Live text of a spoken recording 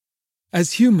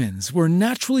As humans, we're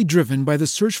naturally driven by the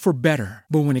search for better.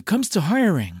 But when it comes to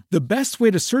hiring, the best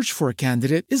way to search for a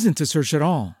candidate isn't to search at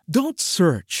all. Don't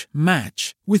search,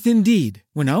 match with Indeed.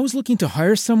 When I was looking to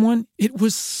hire someone, it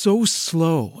was so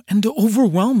slow and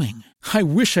overwhelming. I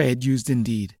wish I had used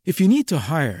Indeed. If you need to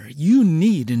hire, you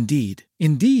need Indeed.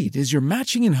 Indeed is your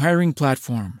matching and hiring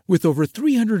platform with over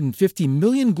 350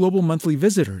 million global monthly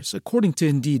visitors, according to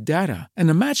Indeed data, and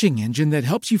a matching engine that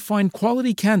helps you find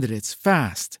quality candidates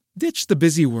fast. Ditch the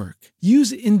busy work.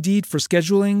 Use Indeed for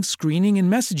scheduling, screening,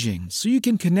 and messaging so you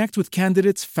can connect with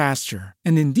candidates faster.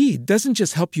 And Indeed doesn't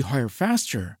just help you hire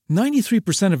faster.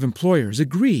 93% of employers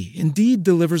agree Indeed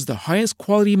delivers the highest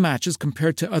quality matches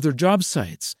compared to other job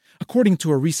sites, according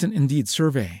to a recent Indeed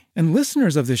survey. And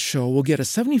listeners of this show will get a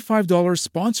 $75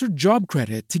 sponsored job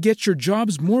credit to get your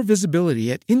jobs more visibility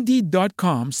at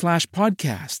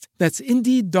Indeed.com/podcast. That's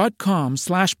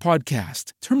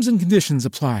Indeed.com/podcast. Terms and conditions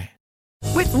apply.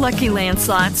 With Lucky Land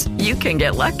Slots, you can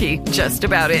get lucky just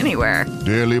about anywhere.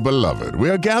 Dearly beloved,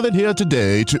 we are gathered here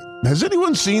today to... Has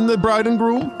anyone seen the bride and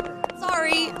groom?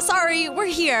 Sorry, we're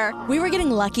here. We were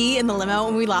getting lucky in the limo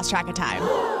and we lost track of time.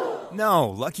 No,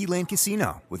 Lucky Land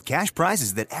Casino, with cash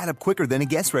prizes that add up quicker than a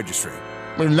guest registry.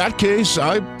 In that case,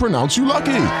 I pronounce you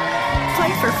lucky.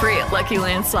 Play for free at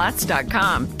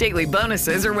LuckyLandSlots.com. Daily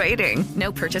bonuses are waiting. No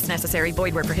purchase necessary.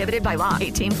 Void where prohibited by law.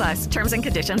 18+. Terms and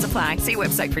conditions apply. See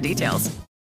website for details.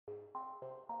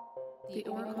 The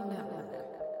Oracle Network.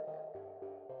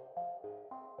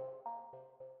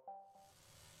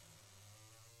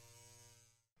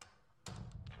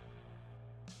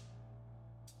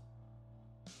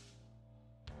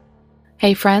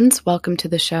 Hey friends, welcome to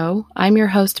the show. I'm your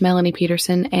host, Melanie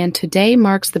Peterson, and today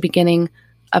marks the beginning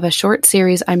of a short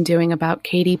series I'm doing about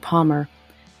Katie Palmer.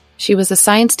 She was a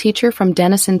science teacher from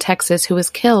Denison, Texas, who was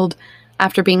killed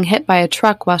after being hit by a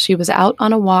truck while she was out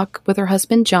on a walk with her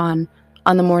husband, John,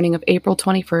 on the morning of April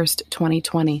 21st,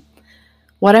 2020.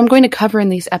 What I'm going to cover in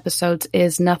these episodes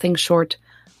is nothing short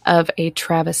of a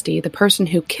travesty. The person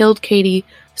who killed Katie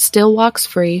still walks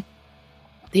free.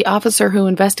 The officer who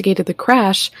investigated the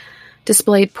crash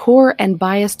displayed poor and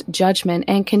biased judgment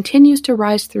and continues to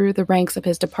rise through the ranks of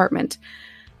his department.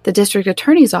 The district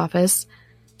attorney's office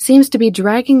seems to be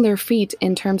dragging their feet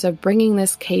in terms of bringing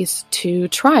this case to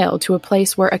trial, to a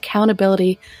place where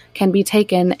accountability can be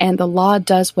taken and the law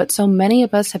does what so many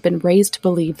of us have been raised to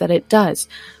believe that it does: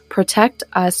 protect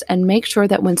us and make sure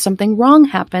that when something wrong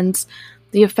happens,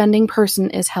 the offending person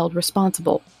is held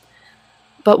responsible.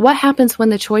 But what happens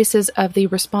when the choices of the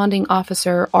responding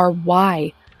officer are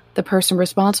why the person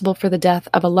responsible for the death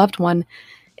of a loved one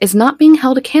is not being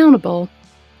held accountable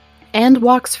and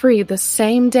walks free the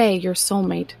same day your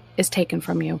soulmate is taken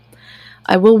from you?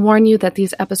 I will warn you that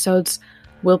these episodes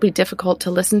will be difficult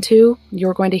to listen to.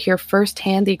 You're going to hear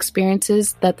firsthand the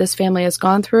experiences that this family has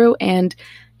gone through, and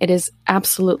it is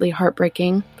absolutely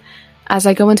heartbreaking. As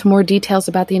I go into more details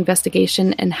about the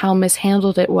investigation and how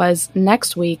mishandled it was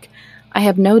next week, I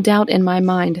have no doubt in my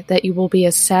mind that you will be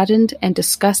as saddened and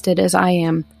disgusted as I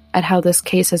am at how this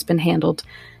case has been handled,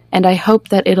 and I hope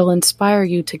that it'll inspire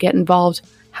you to get involved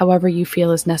however you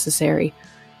feel is necessary.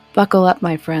 Buckle up,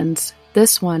 my friends.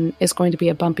 This one is going to be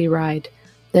a bumpy ride.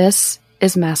 This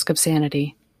is Mask of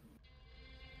Sanity.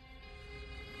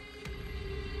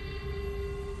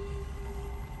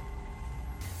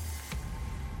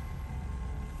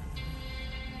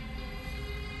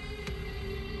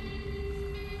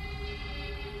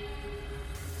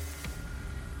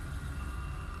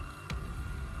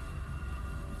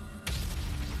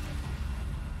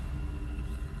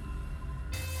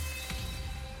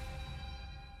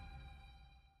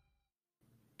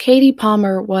 Katie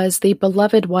Palmer was the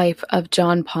beloved wife of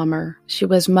John Palmer. She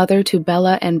was mother to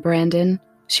Bella and Brandon.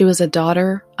 She was a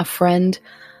daughter, a friend,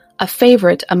 a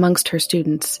favorite amongst her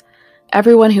students.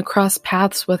 Everyone who crossed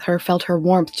paths with her felt her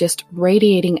warmth just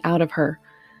radiating out of her.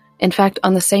 In fact,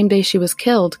 on the same day she was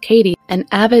killed, Katie, an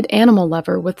avid animal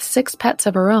lover with 6 pets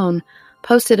of her own,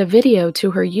 posted a video to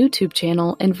her YouTube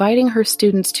channel inviting her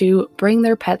students to bring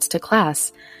their pets to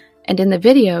class. And in the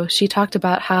video, she talked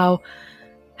about how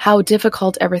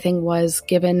difficult everything was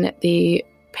given the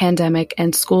pandemic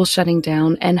and schools shutting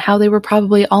down, and how they were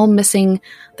probably all missing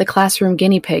the classroom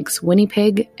guinea pigs, Winnie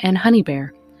Pig and Honey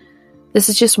Bear. This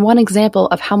is just one example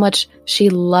of how much she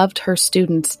loved her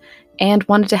students and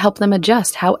wanted to help them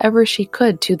adjust however she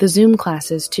could to the Zoom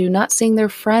classes, to not seeing their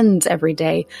friends every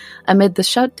day amid the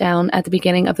shutdown at the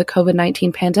beginning of the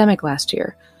COVID-19 pandemic last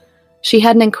year. She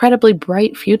had an incredibly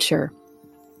bright future.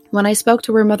 When I spoke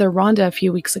to her mother, Rhonda, a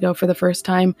few weeks ago for the first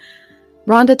time,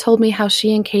 Rhonda told me how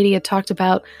she and Katie had talked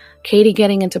about Katie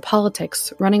getting into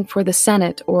politics, running for the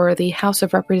Senate or the House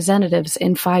of Representatives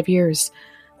in 5 years.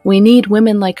 "We need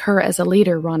women like her as a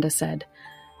leader," Rhonda said.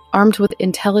 Armed with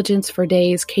intelligence for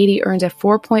days, Katie earned a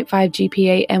 4.5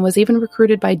 GPA and was even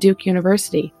recruited by Duke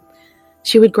University.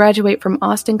 She would graduate from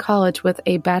Austin College with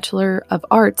a Bachelor of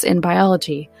Arts in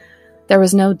biology. There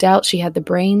was no doubt she had the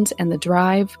brains and the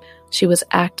drive. She was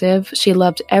active. She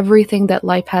loved everything that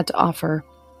life had to offer.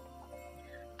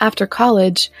 After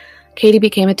college, Katie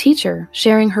became a teacher,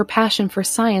 sharing her passion for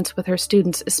science with her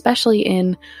students, especially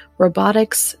in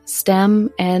robotics, STEM,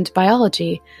 and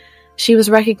biology. She was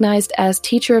recognized as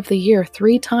Teacher of the Year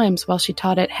 3 times while she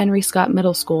taught at Henry Scott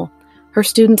Middle School. Her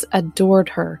students adored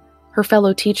her. Her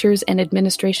fellow teachers and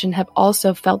administration have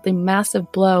also felt the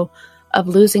massive blow of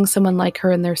losing someone like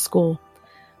her in their school.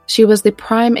 She was the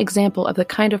prime example of the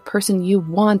kind of person you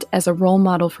want as a role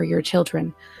model for your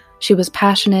children. She was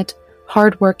passionate,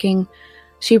 hardworking.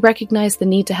 She recognized the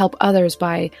need to help others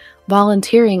by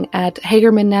volunteering at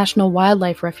Hagerman National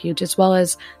Wildlife Refuge as well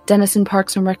as Denison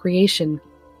Parks and Recreation.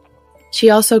 She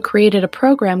also created a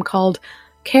program called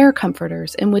Care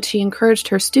Comforters, in which she encouraged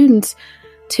her students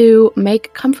to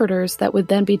make comforters that would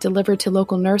then be delivered to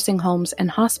local nursing homes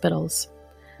and hospitals.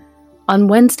 On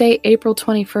Wednesday, April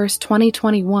 21st,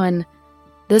 2021,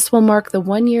 this will mark the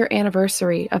 1-year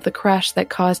anniversary of the crash that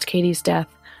caused Katie's death.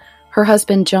 Her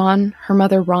husband, John, her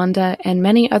mother, Rhonda, and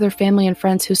many other family and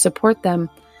friends who support them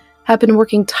have been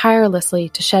working tirelessly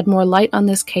to shed more light on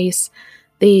this case,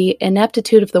 the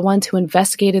ineptitude of the ones who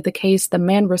investigated the case, the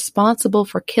man responsible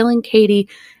for killing Katie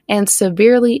and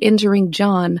severely injuring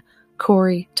John,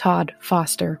 Corey Todd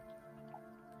Foster.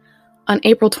 On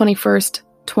April 21st,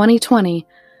 2020,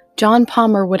 John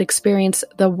Palmer would experience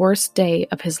the worst day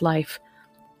of his life.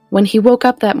 When he woke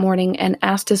up that morning and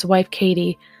asked his wife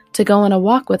Katie to go on a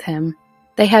walk with him,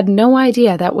 they had no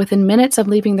idea that within minutes of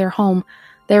leaving their home,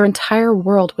 their entire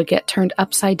world would get turned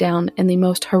upside down in the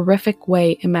most horrific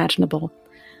way imaginable.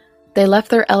 They left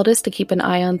their eldest to keep an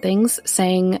eye on things,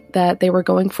 saying that they were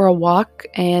going for a walk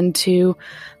and to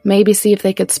maybe see if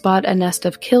they could spot a nest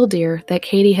of killdeer that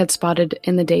Katie had spotted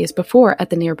in the days before at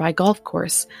the nearby golf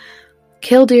course.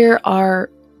 Killdeer are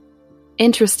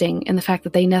interesting in the fact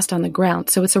that they nest on the ground,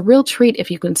 so it's a real treat if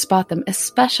you can spot them,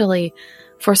 especially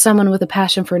for someone with a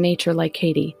passion for nature like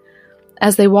Katie.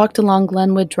 As they walked along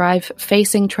Glenwood Drive,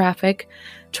 facing traffic,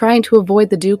 trying to avoid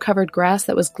the dew-covered grass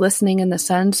that was glistening in the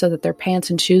sun so that their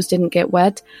pants and shoes didn't get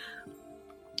wet,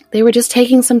 they were just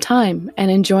taking some time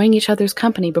and enjoying each other's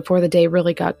company before the day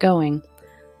really got going.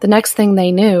 The next thing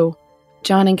they knew,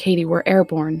 John and Katie were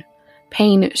airborne,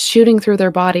 pain shooting through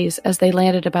their bodies as they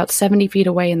landed about 70 feet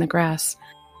away in the grass.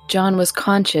 John was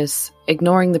conscious,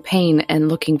 ignoring the pain and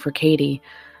looking for Katie.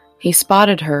 He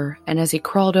spotted her, and as he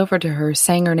crawled over to her,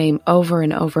 sang her name over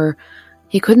and over.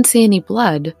 He couldn't see any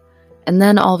blood, and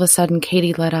then all of a sudden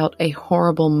Katie let out a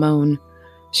horrible moan.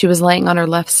 She was laying on her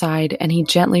left side, and he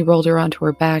gently rolled her onto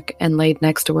her back and laid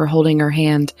next to her, holding her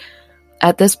hand.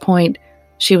 At this point,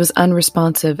 she was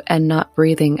unresponsive and not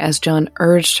breathing as John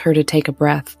urged her to take a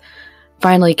breath.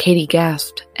 Finally, Katie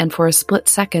gasped, and for a split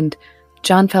second,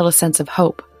 John felt a sense of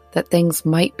hope that things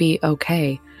might be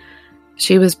okay.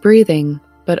 She was breathing,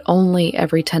 but only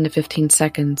every 10 to 15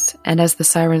 seconds, and as the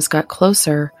sirens got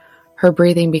closer, her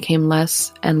breathing became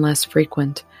less and less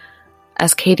frequent.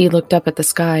 As Katie looked up at the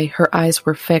sky, her eyes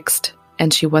were fixed,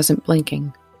 and she wasn't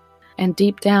blinking. And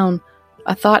deep down,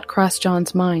 a thought crossed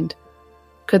John's mind.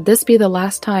 Could this be the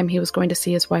last time he was going to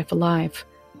see his wife alive?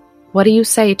 What do you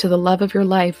say to the love of your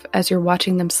life as you're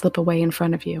watching them slip away in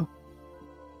front of you?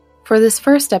 For this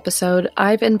first episode,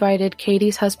 I've invited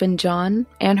Katie's husband John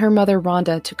and her mother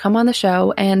Rhonda to come on the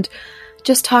show and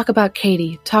just talk about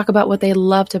Katie, talk about what they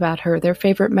loved about her, their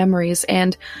favorite memories,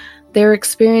 and their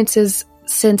experiences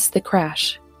since the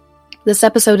crash. This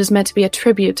episode is meant to be a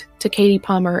tribute to Katie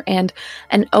Palmer and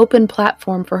an open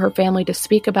platform for her family to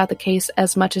speak about the case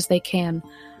as much as they can.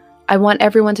 I want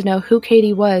everyone to know who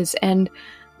Katie was and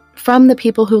from the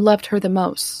people who loved her the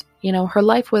most. You know, her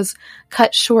life was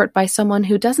cut short by someone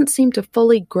who doesn't seem to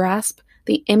fully grasp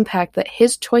the impact that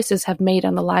his choices have made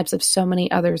on the lives of so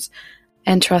many others.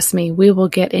 And trust me, we will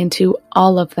get into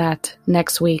all of that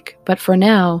next week. But for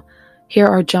now, here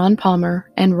are John Palmer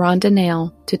and Rhonda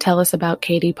Nail to tell us about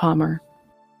Katie Palmer.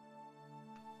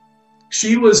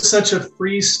 She was such a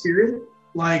free spirit.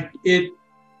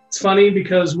 It's funny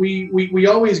because we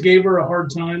always gave her a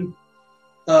hard time.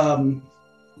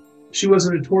 She was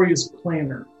a notorious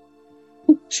planner.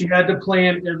 She had to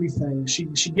plan everything. She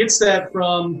gets that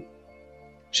from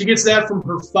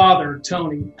her father,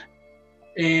 Tony,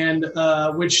 and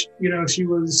which, you know, she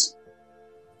was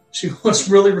She was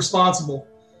really responsible,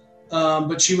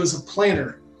 but she was a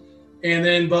planner.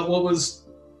 But what was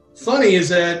funny is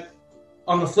that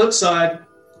on the flip side,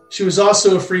 she was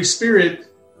also a free spirit,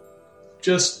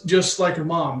 just like her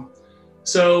mom.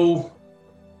 So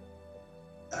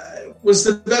was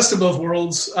the best of both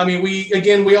worlds. I mean,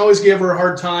 we always gave her a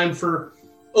hard time for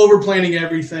over planning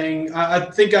everything. I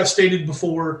think I've stated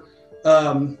before,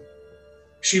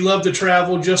 she loved to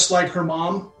travel just like her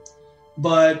mom,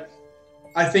 but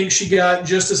I think she got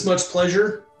just as much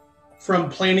pleasure from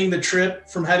planning the trip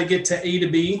from how to get to A to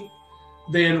B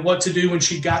than what to do when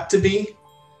she got to B,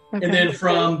 and then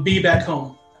from B back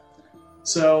home.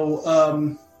 So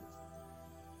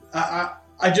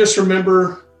I just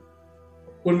remember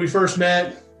when we first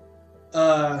met,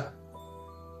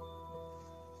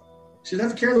 she didn't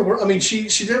have a care in the world. I mean, she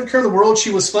didn't have a care in the world.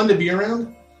 She was fun to be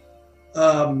around.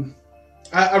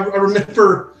 I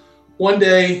remember one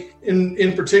day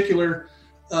in particular,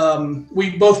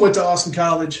 we both went to Austin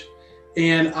College,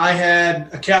 and I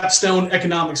had a capstone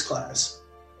economics class.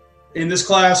 And this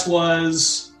class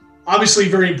was obviously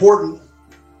very important.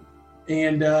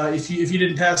 And if you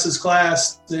didn't pass this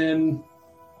class, then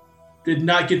did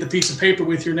not get the piece of paper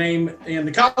with your name and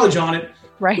the college on it,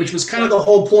 right? Which was kind of the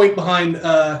whole point behind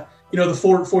the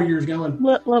 4 years going.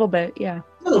 Little bit, yeah.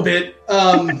 A little bit.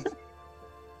 And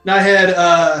I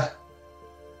had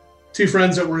two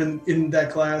friends that were in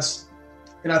that class,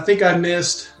 and I think I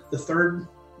missed the third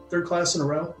class in a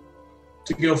row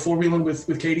to go four-wheeling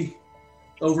with Katie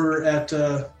over at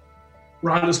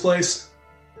Rhonda's place.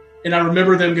 And I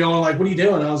remember them going like, "What are you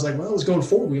doing?" I was like, "Well, I was going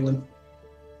four-wheeling."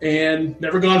 And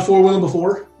never gone four-wheeling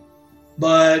before,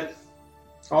 but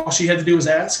all she had to do was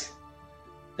ask,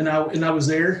 and I was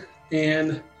there.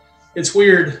 And it's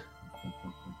weird.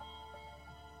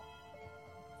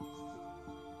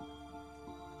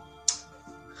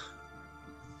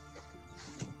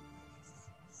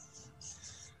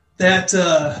 That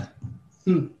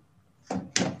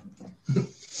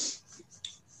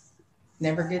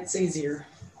never gets easier.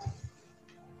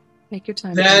 Take your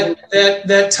time.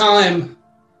 That time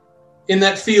in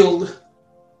that field,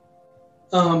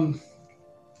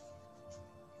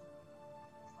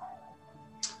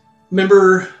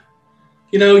 remember,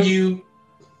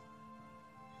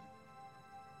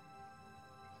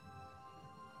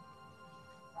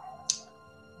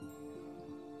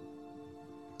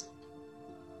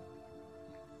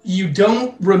 you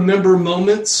don't remember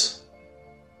moments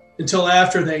until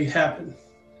after they happen.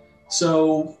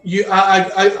 So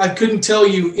I couldn't tell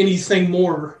you anything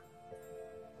more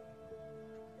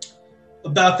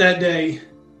about that day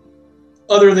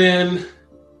other than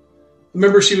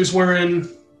remember she was wearing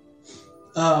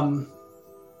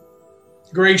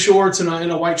gray shorts and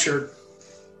a white shirt,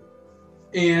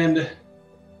 and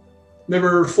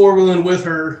remember four-wheeling with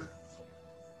her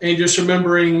and just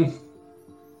remembering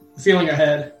the feeling I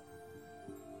had.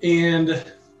 And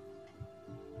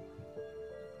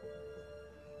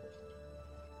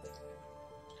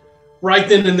right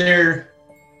then and there,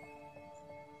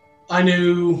 I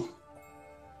knew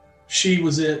she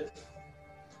was it.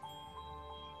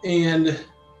 And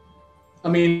I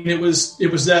mean, it was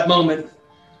that moment.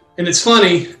 And it's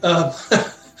funny,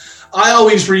 I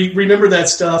always remember that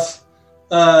stuff.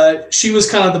 She was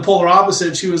kind of the polar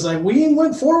opposite. She was like, "We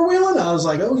went four-wheeling?" I was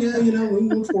like, "Oh yeah, we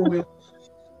went four-wheeling."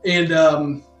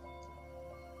 And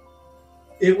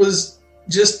it was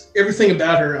just everything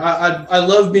about her. I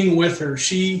love being with her.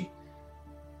 She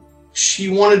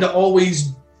wanted to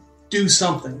always do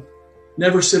something,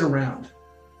 never sit around.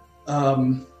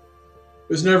 It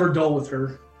was never dull with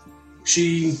her.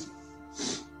 She,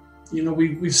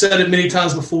 we've said it many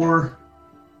times before.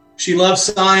 She loved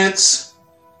science.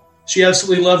 She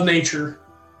absolutely loved nature.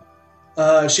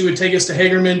 She would take us to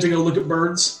Hagerman to go look at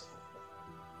birds.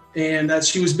 And that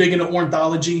she was big into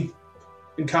ornithology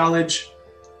in college.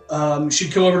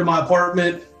 She'd come over to my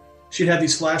apartment. She'd have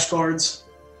these flashcards,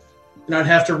 and I'd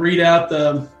have to read out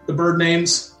the bird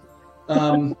names,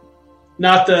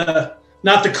 not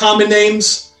the common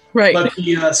names, right, but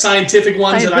the scientific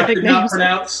ones that I could not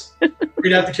pronounce.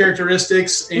 Read out the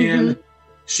characteristics, and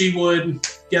she would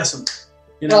guess them.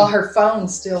 Well, her phone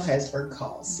still has bird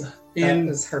calls. And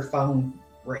that was her phone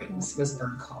rings, was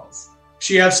bird calls.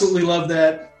 She absolutely loved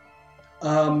that.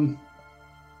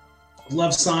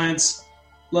 Loved science,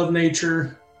 loved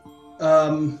nature.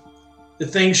 The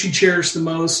thing she cherished the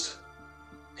most,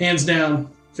 hands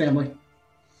down, family.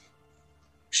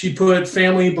 She put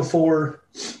family before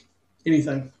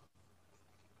anything.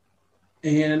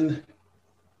 And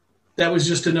that was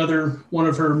just another one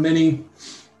of her many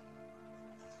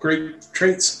great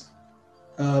traits.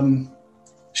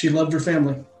 She loved her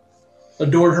family,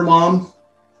 adored her mom,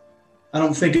 I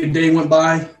don't think a day went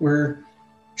by where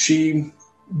she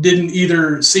didn't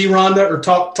either see Rhonda or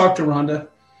talk to Rhonda.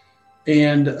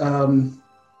 And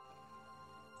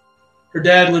her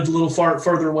dad lived a little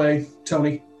further away,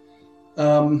 Tony.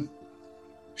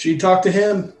 She talked to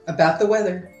him about the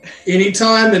weather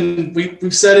anytime, and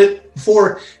we've said it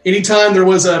before. Anytime there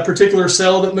was a particular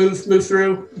cell that moved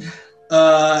through,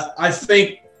 I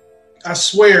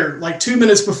swear, like 2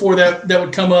 minutes before that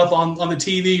would come up on the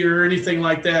TV or anything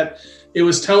like that, it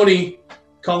was Tony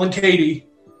calling Katie,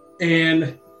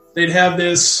 and they'd have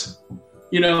this,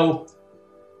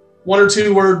 one or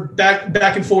two word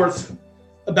back and forth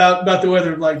about the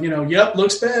weather. Like, yep,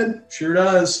 looks bad. Sure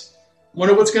does.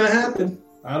 Wonder what's going to happen.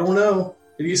 I don't know.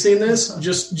 Have you seen this?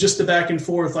 Just the back and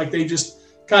forth. Like they just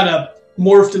kind of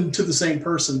morphed into the same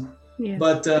person. Yeah.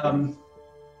 But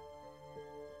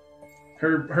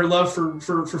her love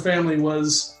for family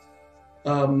was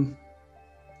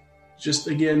just,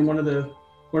 again, one of the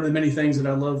many things that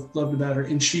I loved about her.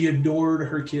 And she adored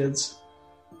her kids.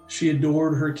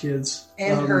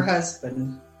 And her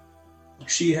husband.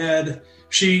 She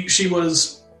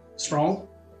was strong.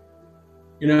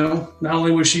 Not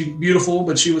only was she beautiful,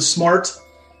 but she was smart,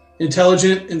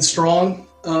 intelligent, and strong.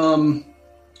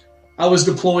 I was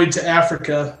deployed to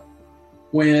Africa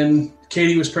when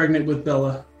Katie was pregnant with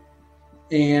Bella.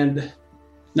 And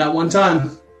not one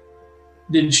time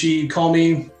did she call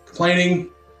me complaining,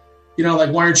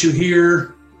 like, why aren't you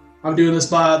here? I'm doing this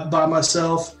by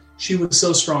myself. She was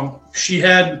so strong. She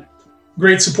had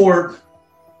great support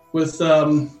with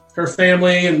her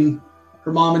family and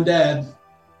her mom and dad.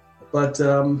 But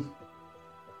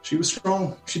she was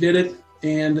strong. She did it.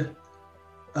 And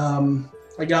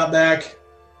I got back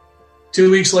 2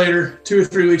 or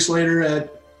 3 weeks later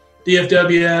at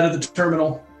DFW out of the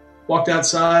terminal, walked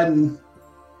outside, and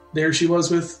there she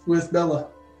was with Bella.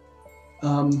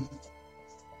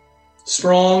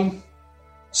 Strong,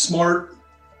 smart,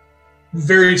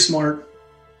 very smart,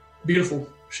 beautiful.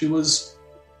 She was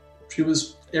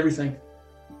everything.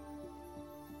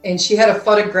 And she had a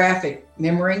photographic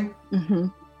memory. Mm-hmm.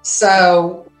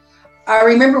 So I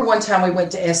remember one time we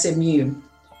went to SMU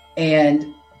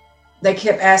and they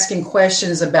kept asking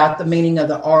questions about the meaning of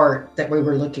the art that we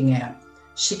were looking at.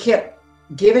 She kept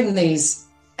giving these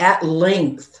at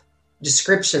length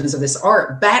descriptions of this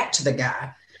art back to the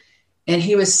guy. And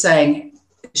he was saying,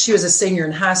 she was a senior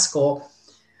in high school,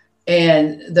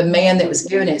 and the man that was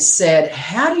giving it said,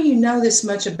 how do you know this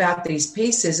much about these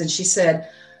pieces? And she said,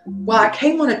 well, I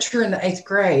came on a tour in the 8th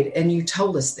grade and you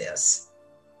told us this.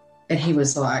 And he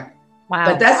was like, wow.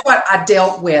 But that's what I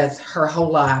dealt with her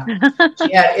whole life.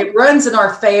 Yeah, it runs in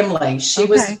our family. She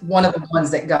was one of the ones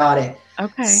that got it.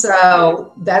 Okay.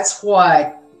 So that's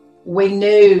what we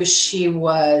knew. She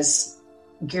was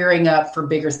gearing up for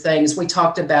bigger things. We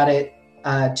talked about it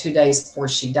 2 days before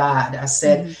she died. I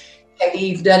said, hey,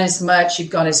 you've done as much.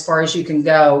 You've gone as far as you can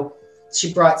go.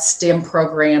 She brought STEM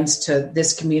programs to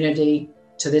this community,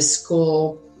 to this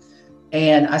school.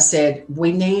 And I said,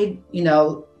 we need,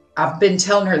 I've been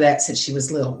telling her that since she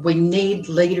was little. We need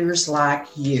leaders like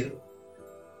you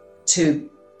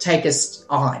to take us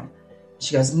on.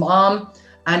 She goes, Mom,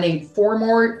 I need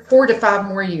 4 to 5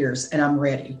 more years and I'm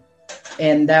ready.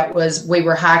 And we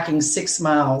were hiking 6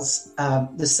 miles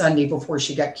the Sunday before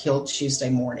she got killed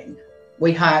Tuesday morning.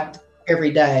 We hiked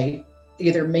every day,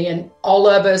 either me and all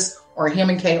of us or him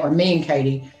and Kate or me and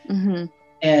Katie. Mm-hmm.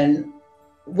 And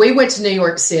we went to New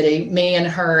York City, me and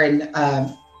her and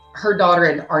her daughter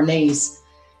and our niece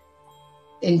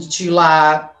in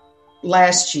July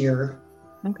last year.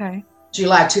 Okay.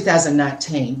 July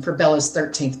 2019 for Bella's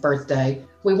 13th birthday.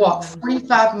 We walked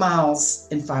 45 miles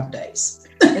in 5 days.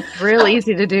 It's real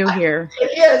easy to do here.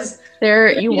 It is.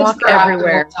 You walk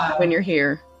everywhere when you're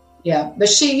here. Yeah. But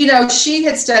she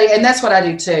had studied, and that's what I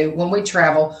do too. When we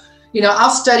travel, I'll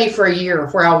study for a year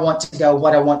where I want to go,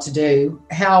 what I want to do,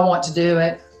 how I want to do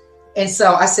it. And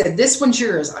so I said, this one's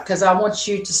yours because I want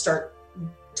you to start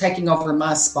taking over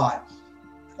my spot.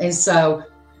 And so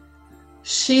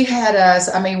she had us,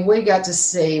 we got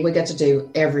to do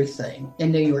everything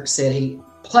in New York City,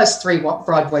 plus 3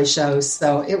 Broadway shows.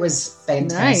 So it was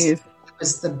fantastic. Nice. It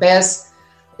was the best.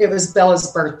 It was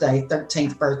Bella's birthday,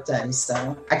 13th birthday.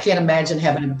 So I can't imagine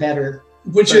having a better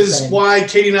Which is why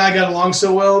Katie and I got along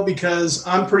so well, because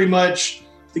I'm pretty much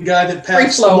the guy that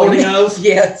packs the morning of.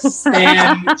 Yes.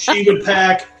 And she would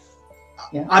pack,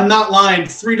 I'm not lying,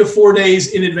 3 to 4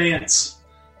 days in advance.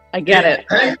 I get it.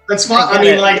 That's fine.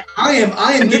 I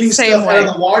am getting stuff out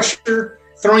of the washer,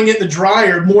 throwing it in the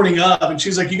dryer morning of. And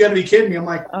she's like, you got to be kidding me. I'm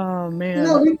like, oh, man.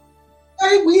 No,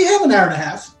 we have an hour and a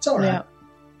half. It's all right.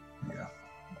 Yeah.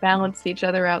 Balanced each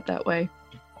other out that way.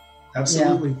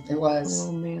 Absolutely. Yeah, it was.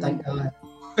 Oh, man. Thank God.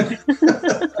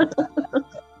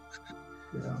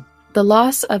 Yeah. The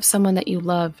loss of someone that you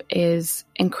love is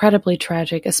incredibly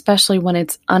tragic, especially when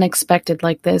it's unexpected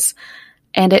like this,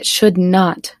 and it should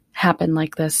not happen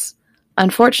like this.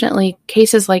 Unfortunately,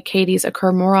 cases like Katie's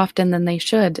occur more often than they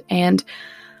should, and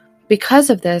because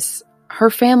of this, her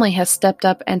family has stepped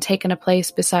up and taken a place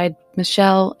beside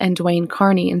Michelle and Dwayne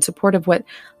Carney in support of what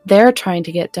they're trying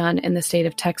to get done in the state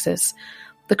of Texas.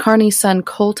 The Carney son,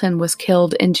 Colton, was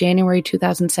killed in January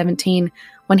 2017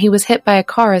 when he was hit by a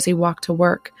car as he walked to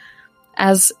work.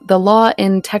 As the law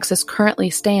in Texas currently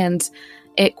stands,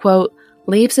 it, quote,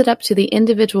 leaves it up to the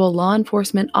individual law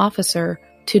enforcement officer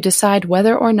to decide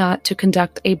whether or not to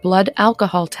conduct a blood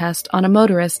alcohol test on a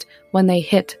motorist when they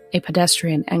hit a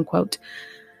pedestrian, end quote.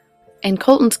 In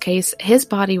Colton's case, his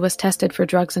body was tested for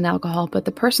drugs and alcohol, but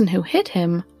the person who hit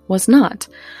him was not.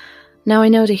 Now, I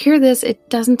know to hear this, it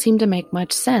doesn't seem to make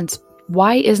much sense.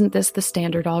 Why isn't this the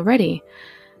standard already?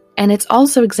 And it's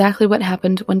also exactly what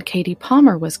happened when Katie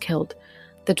Palmer was killed.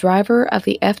 The driver of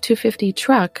the F-250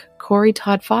 truck, Corey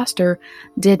Todd Foster,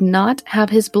 did not have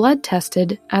his blood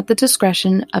tested at the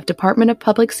discretion of Department of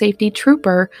Public Safety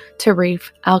Trooper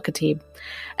Tarif Al-Khatib.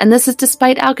 And this is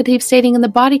despite Al-Khatib stating in the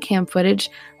body cam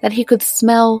footage that he could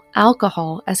smell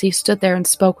alcohol as he stood there and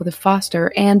spoke with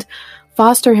Foster, and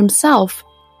Foster himself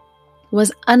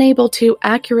was unable to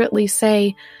accurately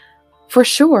say for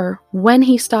sure when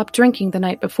he stopped drinking the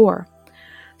night before.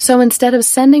 So instead of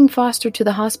sending Foster to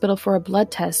the hospital for a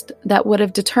blood test that would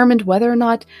have determined whether or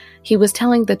not he was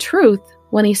telling the truth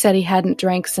when he said he hadn't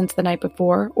drank since the night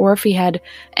before, or if he had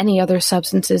any other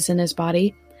substances in his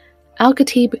body,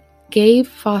 Al-Khatib gave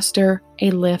Foster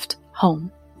a lift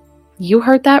home. You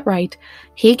heard that right.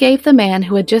 He gave the man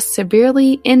who had just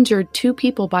severely injured two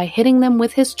people by hitting them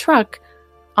with his truck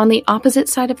on the opposite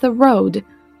side of the road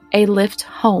a lift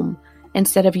home,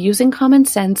 instead of using common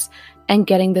sense and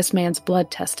getting this man's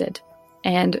blood tested.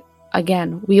 And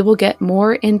again, we will get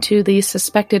more into the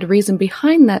suspected reason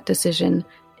behind that decision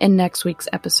in next week's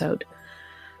episode.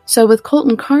 So with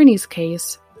Colton Carney's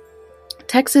case,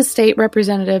 Texas State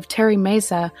Representative Terry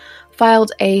Mesa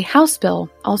filed a House bill,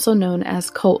 also known as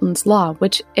Colton's Law,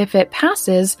 which, if it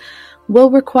passes, will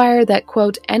require that,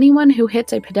 quote, anyone who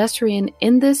hits a pedestrian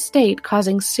in this state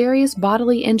causing serious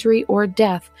bodily injury or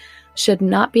death should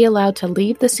not be allowed to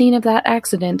leave the scene of that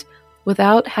accident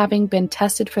without having been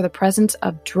tested for the presence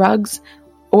of drugs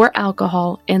or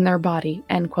alcohol in their body,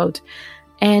 end quote.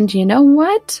 And you know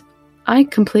what? I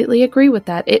completely agree with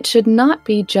that. It should not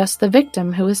be just the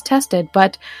victim who is tested,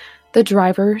 but the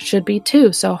driver should be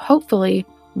too. So hopefully,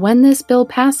 when this bill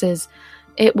passes,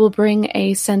 it will bring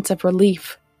a sense of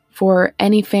relief for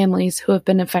any families who have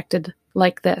been affected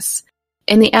like this.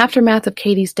 In the aftermath of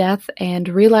Katie's death and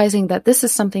realizing that this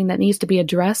is something that needs to be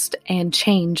addressed and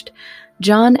changed,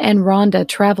 John and Rhonda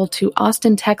traveled to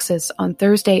Austin, Texas on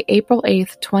Thursday, April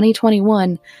 8th,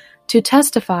 2021, to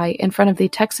testify in front of the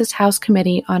Texas House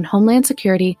Committee on Homeland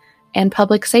Security and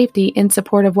Public Safety in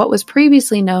support of what was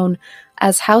previously known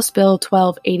as House Bill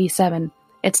 1287.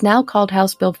 It's now called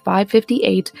House Bill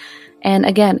 558, and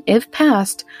again, if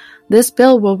passed, this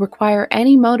bill will require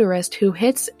any motorist who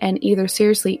hits and either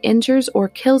seriously injures or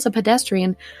kills a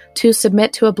pedestrian to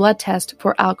submit to a blood test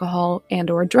for alcohol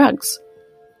and/or drugs.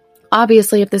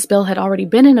 Obviously, if this bill had already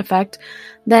been in effect,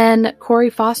 then Corey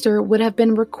Foster would have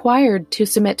been required to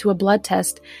submit to a blood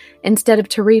test instead of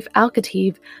Tarif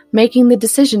Al-Khatib making the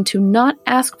decision to not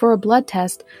ask for a blood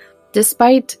test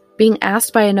despite being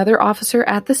asked by another officer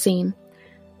at the scene,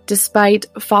 despite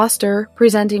Foster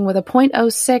presenting with a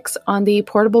 .06 on the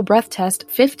portable breath test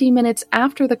 50 minutes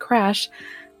after the crash,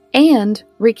 and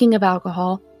reeking of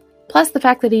alcohol, plus the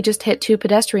fact that he just hit two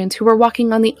pedestrians who were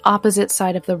walking on the opposite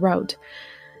side of the road.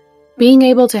 Being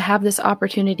able to have this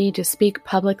opportunity to speak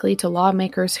publicly to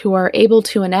lawmakers who are able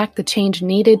to enact the change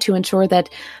needed to ensure that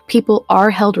people are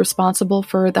held responsible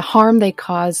for the harm they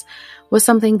cause was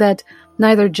something that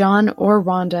neither John or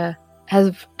Rhonda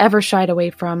have ever shied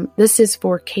away from. This is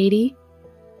for Katie.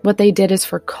 What they did is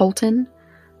for Colton.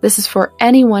 This is for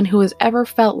anyone who has ever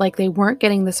felt like they weren't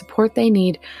getting the support they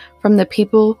need from the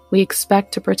people we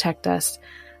expect to protect us.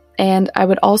 And I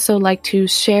would also like to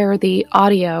share the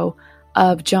audio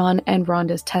of John and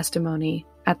Rhonda's testimony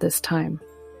at this time.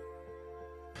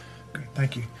 Okay,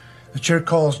 thank you. The chair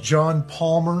calls John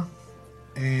Palmer,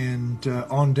 and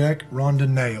on deck, Rhonda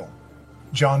Nail.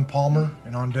 John Palmer,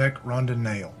 and on deck, Rhonda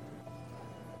Nail.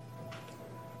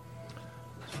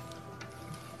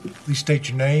 Please state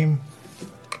your name,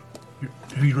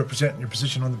 who you represent, and your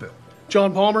position on the bill.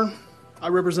 John Palmer. I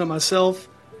represent myself,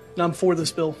 and I'm for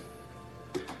this bill.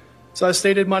 So as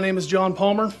stated, my name is John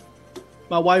Palmer.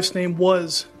 My wife's name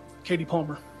was Katie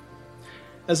Palmer.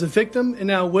 As a victim and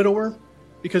now a widower,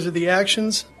 because of the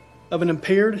actions of an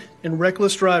impaired and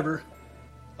reckless driver,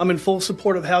 I'm in full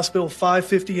support of House Bill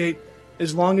 558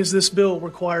 as long as this bill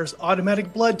requires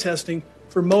automatic blood testing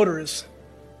for motorists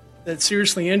that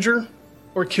seriously injure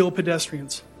or kill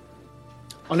pedestrians.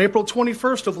 On April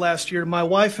 21st of last year, my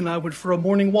wife and I went for a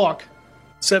morning walk,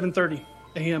 7:30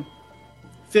 a.m.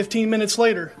 15 minutes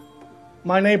later,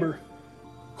 my neighbor,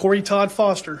 Corey Todd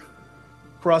Foster,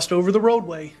 crossed over the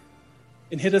roadway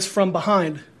and hit us from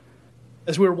behind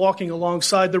as we were walking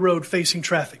alongside the road facing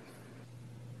traffic.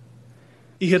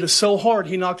 He hit us so hard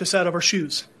he knocked us out of our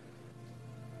shoes.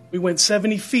 We went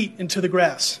 70 feet into the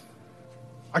grass.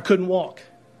 I couldn't walk.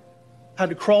 I had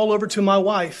to crawl over to my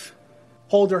wife,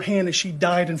 hold her hand as she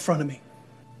died in front of me.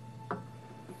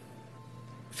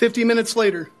 50 minutes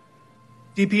later,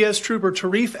 DPS trooper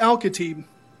Tarif Al-Khatib,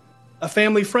 a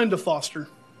family friend of Foster,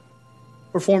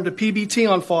 performed a PBT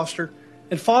on Foster,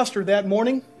 and Foster that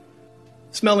morning,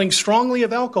 smelling strongly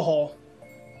of alcohol,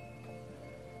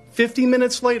 50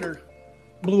 minutes later,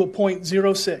 blew a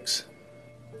 .06.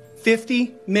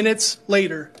 50 minutes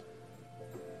later,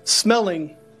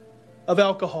 smelling of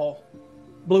alcohol,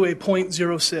 blew a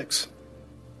 .06.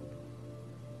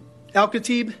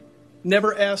 Al-Khatib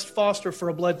never asked Foster for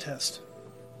a blood test.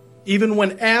 Even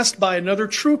when asked by another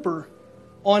trooper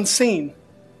on scene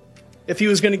if he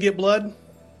was going to get blood,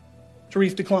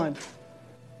 Tarif declined.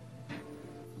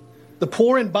 The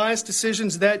poor and biased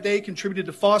decisions that day contributed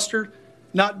to Foster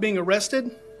not being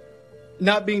arrested,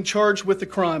 not being charged with the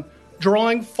crime.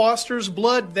 Drawing Foster's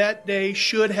blood that day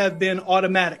should have been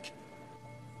automatic.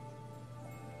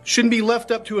 Shouldn't be left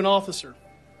up to an officer.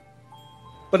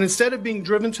 But instead of being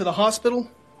driven to the hospital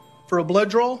for a blood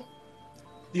draw,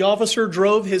 the officer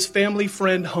drove his family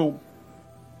friend home.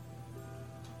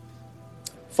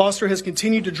 Foster has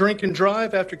continued to drink and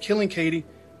drive after killing Katie.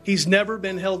 He's never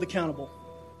been held accountable.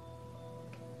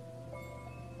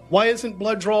 Why isn't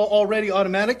blood draw already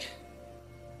automatic?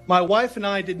 My wife and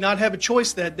I did not have a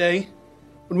choice that day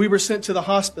when we were sent to the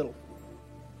hospital.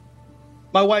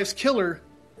 My wife's killer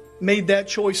made that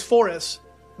choice for us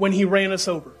when he ran us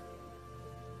over.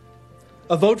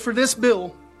 A vote for this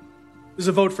bill is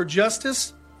a vote for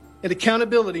justice and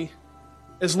accountability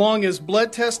as long as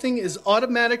blood testing is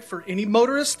automatic for any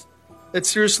motorist that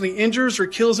seriously injures or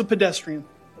kills a pedestrian.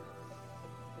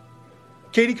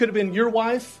 Katie could have been your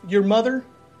wife, your mother,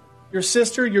 your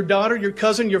sister, your daughter, your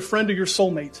cousin, your friend, or your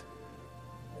soulmate.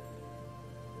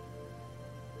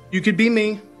 You could be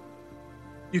me.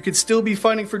 You could still be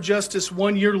fighting for justice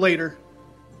 1 year later,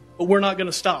 but we're not going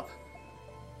to stop.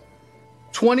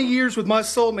 20 years with my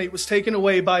soulmate was taken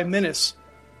away by a menace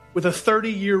with a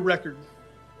 30-year record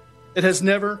that has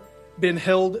never been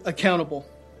held accountable.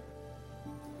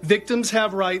 Victims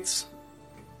have rights.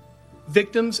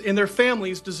 Victims and their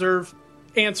families deserve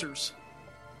answers,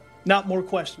 not more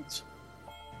questions.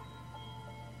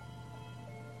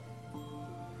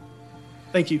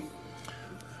 Thank you.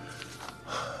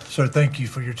 Sir, thank you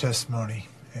for your testimony,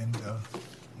 and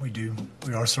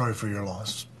we are sorry for your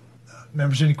loss.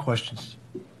 Members, any questions?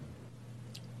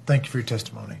 Thank you for your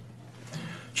testimony.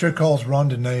 Chair calls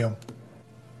Rhonda Nail.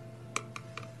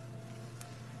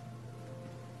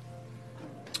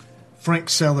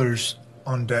 Frank Sellers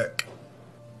on deck.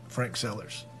 Frank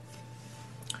Sellers.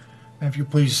 Now, if you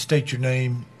please state your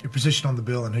name, your position on the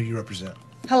bill, and who you represent.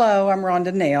 Hello, I'm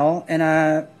Rhonda Nail, and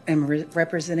I am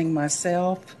representing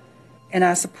myself, and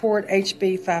I support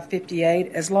HB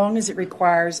 558 as long as it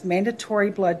requires mandatory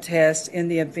blood tests in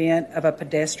the event of a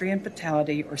pedestrian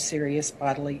fatality or serious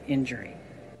bodily injury.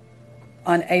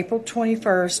 On April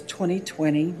 21st,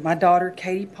 2020, my daughter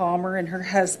Katie Palmer and her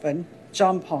husband,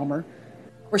 John Palmer,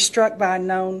 were struck by a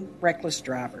known reckless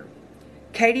driver.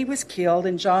 Katie was killed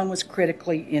and John was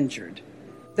critically injured.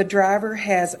 The driver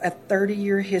has a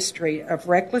 30-year history of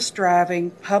reckless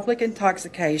driving, public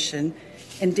intoxication,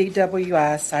 and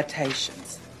DWI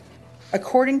citations.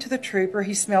 According to the trooper,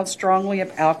 he smelled strongly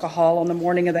of alcohol on the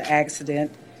morning of the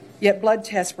accident, yet blood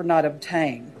tests were not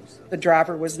obtained. The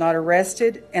driver was not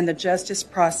arrested, and the justice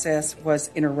process was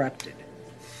interrupted.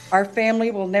 Our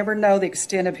family will never know the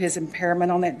extent of his impairment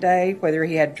on that day, whether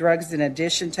he had drugs in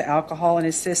addition to alcohol in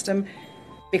his system,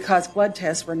 because blood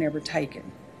tests were never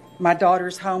taken. My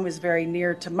daughter's home is very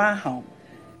near to my home,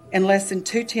 and less than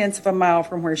 0.2 of a mile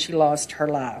from where she lost her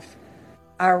life.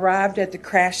 I arrived at the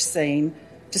crash scene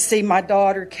to see my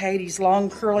daughter Katie's long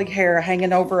curly hair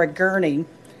hanging over a gurney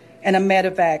and a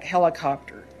medevac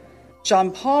helicopter.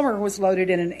 John Palmer was loaded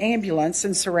in an ambulance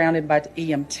and surrounded by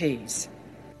EMTs.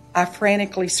 I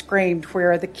frantically screamed,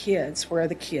 "Where are the kids? Where are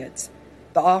the kids?"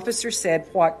 The officer said,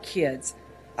 "What kids?"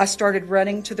 I started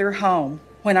running to their home.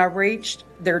 When I reached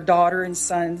their daughter and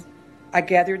son, I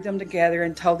gathered them together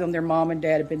and told them their mom and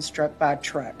dad had been struck by a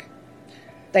truck.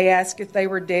 They asked if they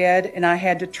were dead, and I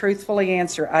had to truthfully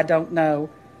answer, I don't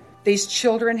know. These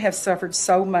children have suffered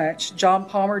so much. John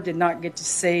Palmer did not get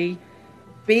to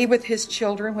be with his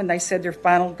children when they said their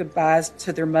final goodbyes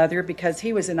to their mother because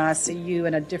he was in ICU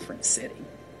in a different city.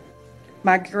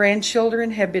 My grandchildren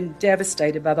have been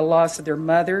devastated by the loss of their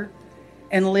mother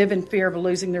and live in fear of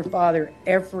losing their father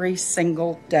every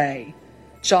single day.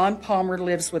 John Palmer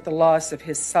lives with the loss of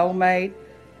his soulmate.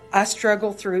 I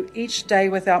struggle through each day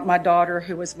without my daughter,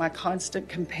 who was my constant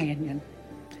companion,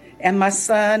 and my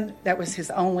son, that was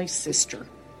his only sister.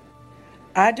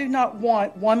 I do not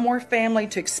want one more family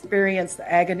to experience the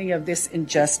agony of this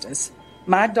injustice.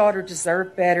 My daughter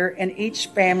deserved better, and each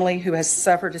family who has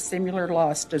suffered a similar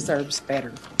loss deserves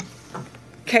better.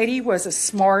 Katie was a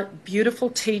smart, beautiful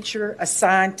teacher, a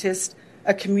scientist,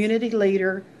 a community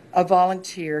leader, a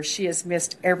volunteer. She has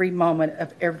missed every moment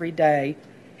of every day.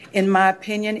 In my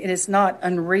opinion, it is not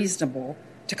unreasonable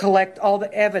to collect all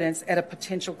the evidence at a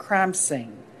potential crime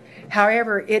scene.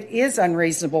 However, it is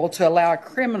unreasonable to allow a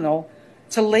criminal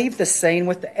to leave the scene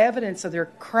with the evidence of their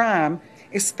crime,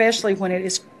 especially when it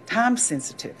is time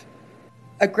sensitive.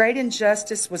 A great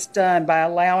injustice was done by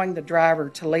allowing the driver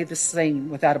to leave the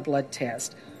scene without a blood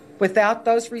test. Without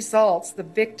those results, the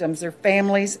victims, their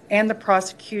families, and the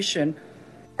prosecution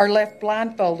are left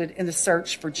blindfolded in the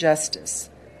search for justice.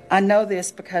 I know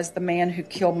this because the man who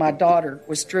killed my daughter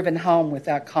was driven home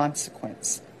without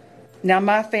consequence. Now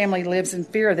my family lives in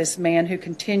fear of this man who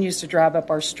continues to drive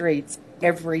up our streets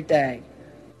every day.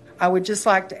 I would just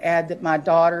like to add that my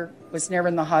daughter was never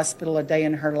in the hospital a day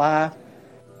in her life.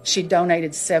 She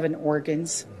donated 7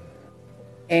 organs,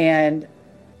 and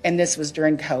this was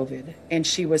during COVID. And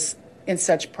she was in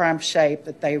such prime shape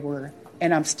that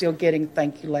and I'm still getting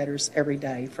thank you letters every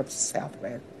day from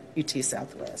Southwest, UT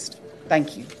Southwest.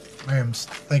 Thank you. Ma'am,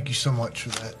 thank you so much for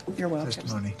that You're welcome.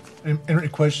 testimony. Any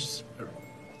questions?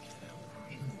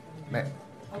 Ma'am.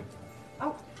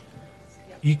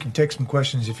 You can take some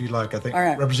questions if you'd like. I think All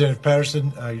right. Representative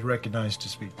Patterson, you're recognized to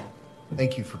speak.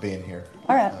 Thank you for being here.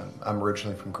 All right. I'm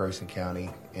originally from Grayson County,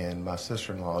 and my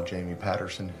sister-in-law, Jamie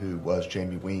Patterson, who was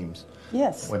Jamie Weems,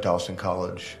 Yes. went to Austin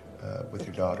College with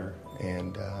your daughter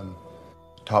and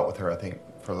taught with her, I think,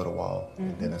 for a little while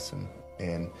in Denison.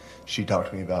 And she talked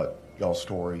to me about y'all's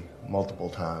story multiple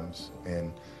times.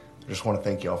 And I just want to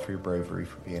thank y'all for your bravery,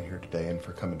 for being here today, and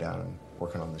for coming down and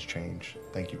working on this change.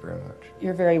 Thank you very much.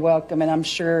 You're very welcome, and I'm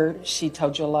sure she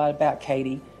told you a lot about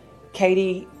Katie.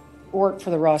 Katie worked for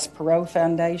the Ross Perot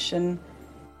Foundation.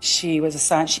 She was a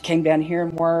scientist. She came down here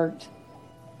and worked.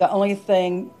 The only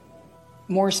thing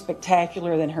more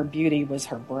spectacular than her beauty was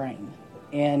her brain.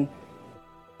 And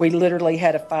we literally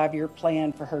had a 5-year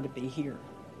plan for her to be here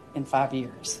in 5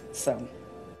 years. So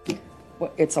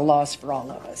it's a loss for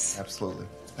all of us. Absolutely.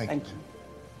 Thank you.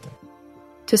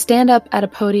 To stand up at a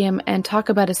podium and talk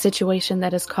about a situation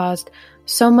that has caused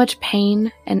so much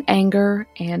pain and anger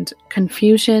and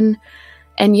confusion,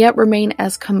 and yet remain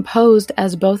as composed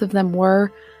as both of them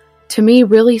were, to me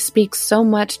really speaks so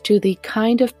much to the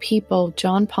kind of people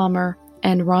John Palmer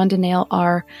and Rhonda Nail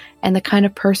are, and the kind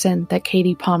of person that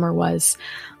Katie Palmer was.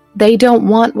 They don't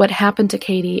want what happened to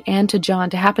Katie and to John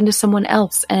to happen to someone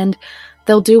else, and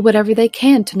they'll do whatever they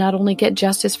can to not only get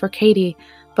justice for Katie,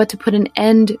 but to put an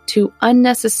end to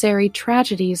unnecessary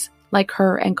tragedies like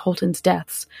her and Colton's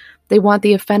deaths. They want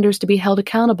the offenders to be held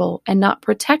accountable and not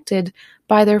protected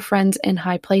by their friends in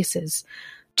high places.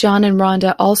 John and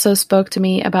Rhonda also spoke to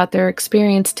me about their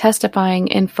experience testifying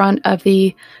in front of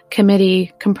the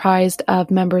committee comprised of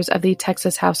members of the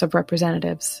Texas House of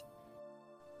Representatives.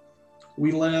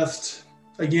 We left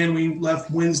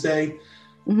Wednesday,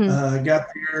 got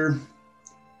there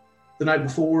the night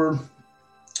before,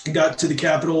 got to the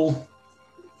Capitol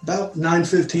about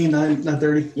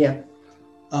 9:30. Yeah.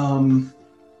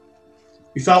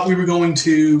 We thought we were going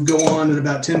to go on at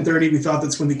about 10:30. We thought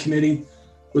that's when the committee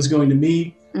was going to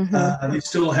meet. They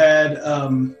still had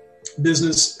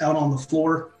business out on the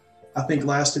floor. I think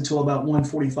lasted till about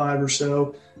 1:45 or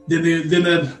so. Then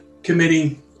the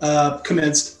committee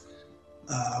commenced.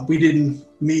 We didn't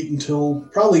meet until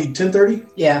probably 10:30.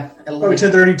 Yeah. Probably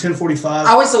 10:30, 10:45.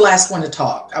 I was the last one to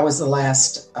talk. I was the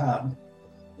last,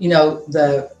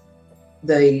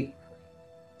 the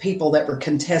people that were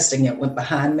contesting it went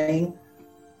behind me,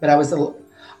 but I was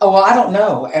I don't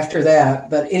know after that.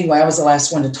 But anyway, I was the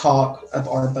last one to talk of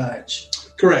our bunch.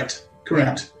 Correct.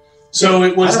 Yeah. So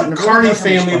it was the Carney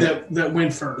family that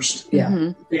went first.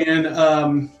 Yeah.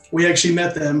 And we actually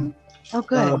met them. Oh,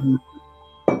 good.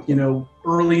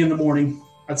 Early in the morning.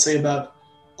 I'd say about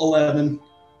 11.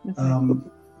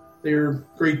 They're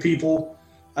great people.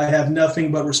 I have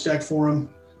nothing but respect for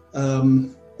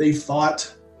them. They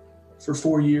fought for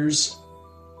 4 years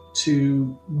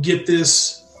to get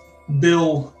this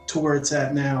bill to where it's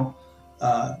at now.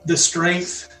 The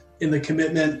strength and the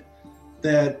commitment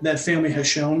that family has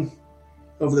shown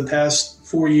over the past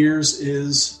 4 years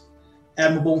is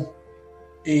admirable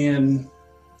and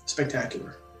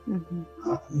spectacular.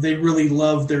 They really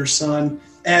love their son,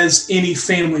 as any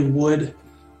family would,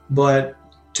 but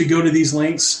to go to these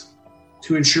lengths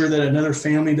to ensure that another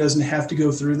family doesn't have to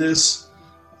go through this,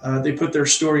 they put their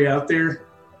story out there.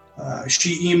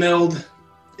 She emailed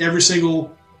every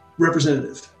single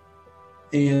representative,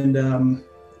 and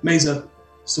Mesa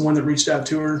is the one that reached out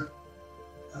to her.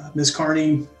 Ms.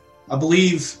 Carney, I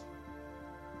believe,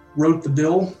 wrote the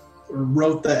bill, or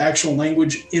wrote the actual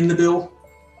language in the bill,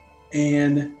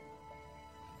 and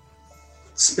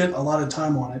spent a lot of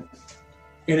time on it.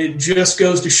 And it just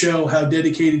goes to show how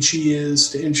dedicated she is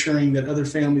to ensuring that other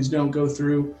families don't go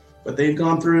through what they've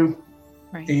gone through,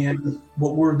 right, and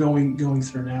what we're going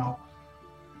through now.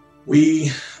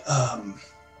 We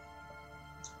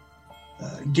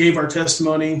gave our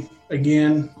testimony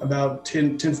again about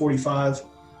 10:45,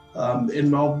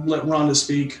 and I'll let Rhonda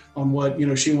speak on what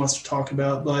she wants to talk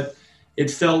about. But it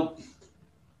felt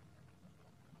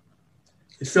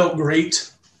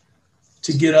great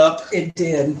to get up. It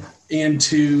did. And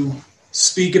to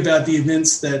speak about the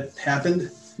events that happened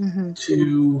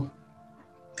to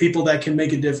people that can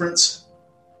make a difference.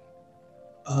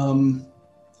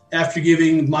 After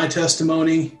giving my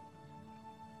testimony,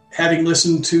 having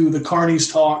listened to the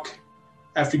Carneys talk,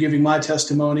 after giving my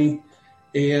testimony,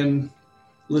 and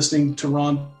listening to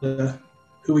Rhonda,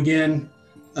 who again,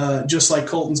 just like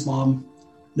Colton's mom,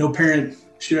 no parent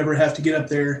should ever have to get up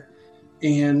there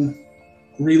and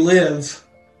relive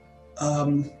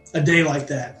a day like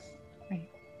that. Right.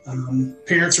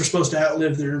 Parents are supposed to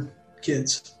outlive their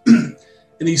kids. And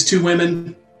these two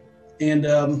women and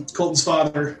Colton's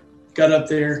father got up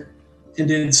there and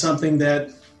did something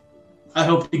that I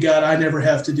hope to God I never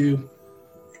have to do.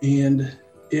 And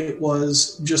it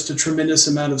was just a tremendous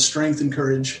amount of strength and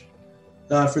courage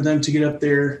for them to get up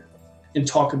there and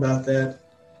talk about that.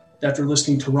 After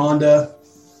listening to Rhonda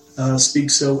speak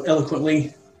so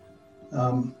eloquently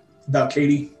about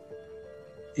Katie,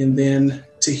 and then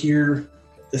to hear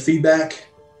the feedback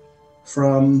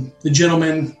from the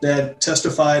gentleman that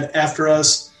testified after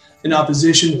us in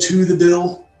opposition to the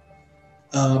bill,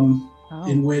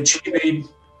 in which he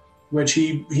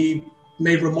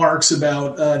made remarks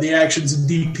about the actions of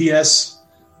DPS,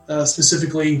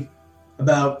 specifically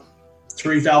about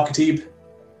Tarif Al-Khatib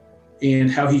and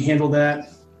how he handled that.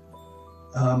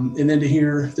 And then to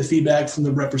hear the feedback from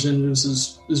the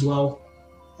representatives as well,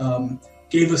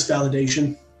 gave us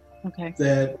validation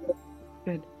that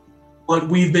good. What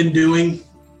we've been doing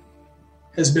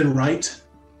has been right.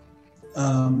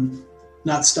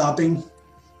 Not stopping,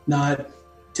 not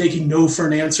taking no for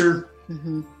an answer.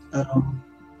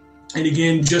 And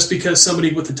again, just because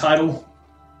somebody with a title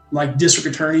like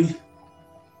district attorney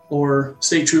or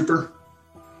state trooper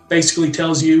basically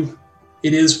tells you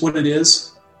it is what it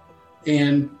is,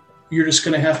 and you're just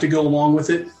going to have to go along with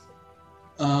it.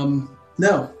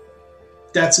 No,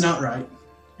 that's not right.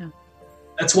 No.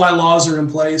 That's why laws are in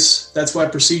place. That's why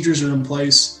procedures are in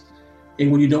place.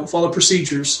 And when you don't follow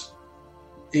procedures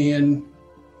and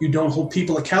you don't hold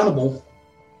people accountable,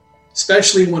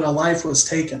 especially when a life was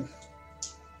taken,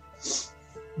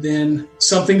 then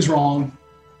something's wrong,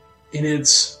 and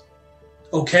it's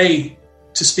okay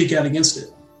to speak out against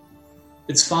it.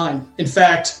 It's fine. In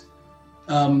fact,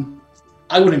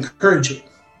 I would encourage it.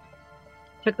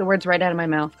 Took the words right out of my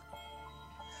mouth.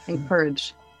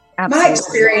 Encourage. Absolutely. My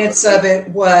experience of it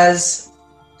was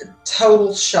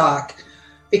total shock,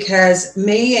 because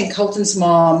me and Colton's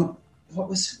mom, what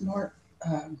was Mark?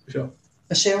 Michelle?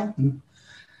 Mm-hmm.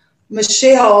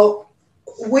 Michelle,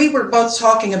 we were both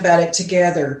talking about it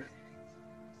together.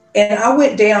 And I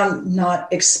went down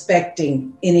not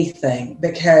expecting anything,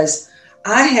 because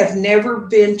I have never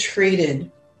been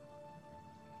treated.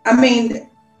 I mean,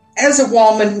 as a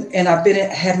woman, and I've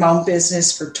had my own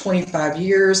business for 25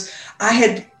 years, I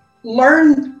had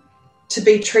learned to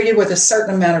be treated with a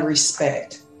certain amount of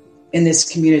respect in this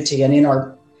community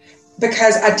and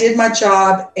because I did my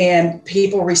job and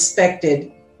people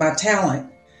respected my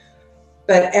talent.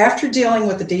 But after dealing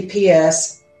with the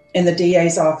DPS and the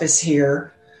DA's office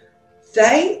here,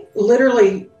 they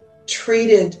literally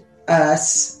treated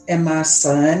us and my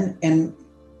son and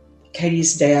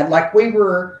Katie's dad like we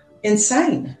were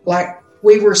insane. Like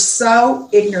we were so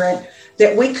ignorant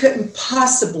that we couldn't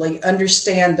possibly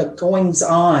understand the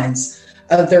goings-ons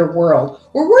of their world.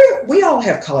 We all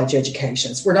have college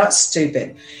educations. We're not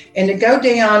stupid. And to go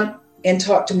down and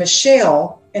talk to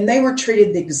Michelle, and they were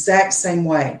treated the exact same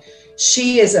way.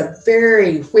 She is a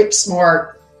very whip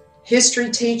smart history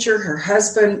teacher. Her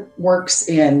husband works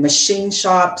in machine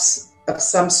shops of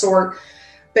some sort,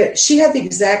 but she had the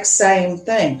exact same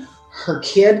thing. Her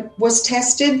kid was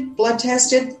tested, blood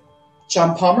tested.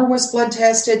 John Palmer was blood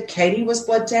tested. Katie was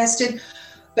blood tested.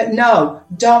 But no,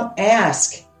 don't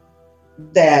ask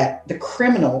that the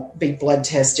criminal be blood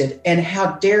tested. And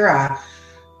how dare I,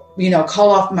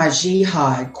 call off my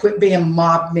jihad, quit being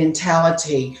mob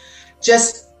mentality,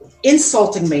 just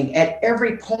insulting me at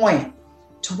every point,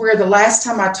 to where the last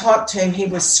time I talked to him, he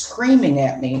was screaming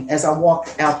at me as I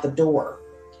walked out the door.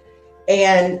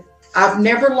 And I've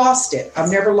never lost it.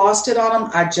 I've never lost it on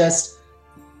him. I just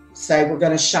say, we're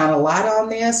going to shine a light on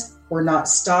this. We're not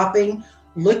stopping.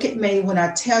 Look at me when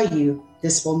I tell you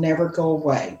this will never go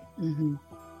away. Mm-hmm.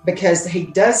 Because he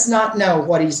does not know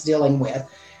what he's dealing with.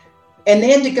 And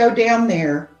then to go down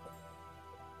there,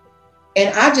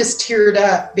 and I just teared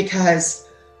up because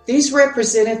these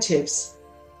representatives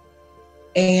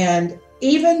and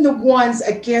even the ones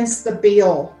against the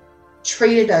bill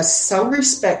treated us so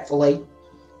respectfully,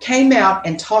 came out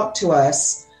and talked to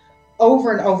us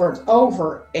over and over and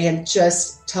over, and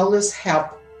just told us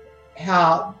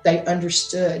how they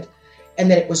understood and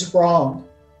that it was wrong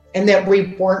and that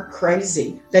we weren't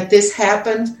crazy, that this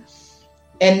happened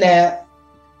and that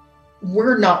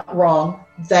we're not wrong.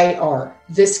 They are.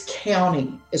 This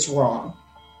county is wrong,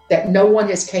 that no one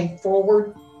has came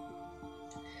forward,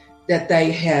 that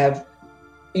they have,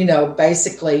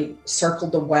 basically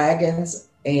circled the wagons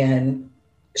and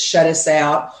shut us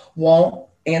out, won't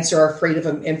answer our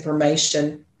freedom of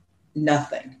information,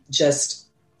 nothing, just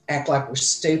act like we're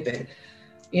stupid.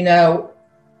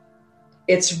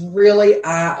 It's really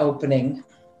eye-opening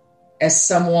as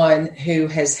someone who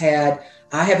has I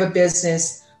have a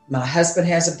business, my husband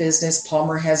has a business,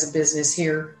 Palmer has a business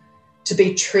here, to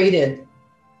be treated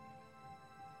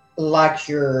like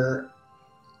you're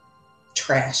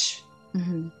trash.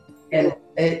 Mm-hmm. And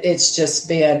it's just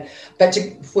been, but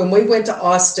when we went to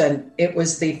Austin, it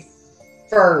was the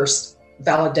first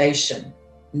validation.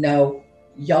 No,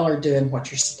 y'all are doing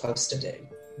what you're supposed to do.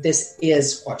 This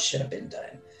is what should have been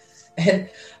done. And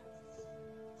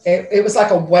it was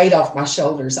like a weight off my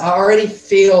shoulders. I already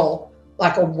feel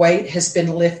like a weight has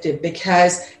been lifted,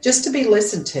 because just to be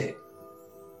listened to,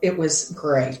 it was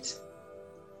great.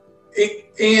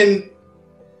 And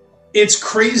it's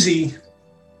crazy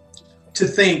to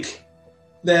think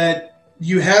that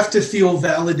you have to feel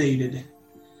validated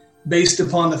based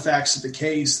upon the facts of the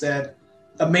case, that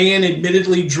a man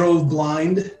admittedly drove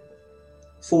blind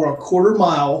for a quarter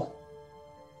mile,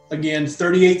 again,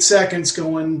 38 seconds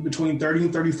going between 30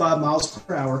 and 35 miles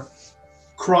per hour,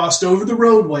 crossed over the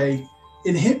roadway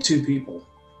and hit two people.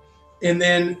 And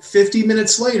then 50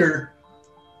 minutes later,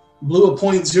 blew a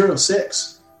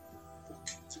 .06.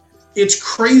 It's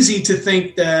crazy to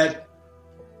think that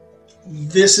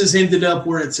this has ended up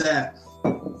where it's at.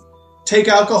 Take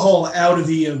alcohol out of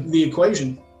the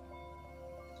equation.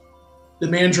 The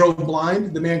man drove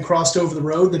blind. The man crossed over the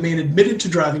road. The man admitted to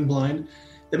driving blind.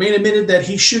 The man admitted that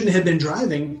he shouldn't have been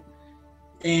driving.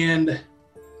 And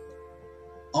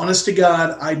honest to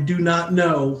God, I do not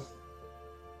know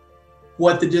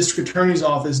what the district attorney's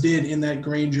office did in that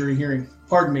grand jury hearing.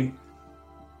 Pardon me.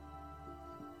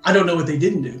 I don't know what they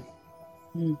didn't do.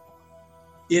 Mm.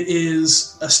 It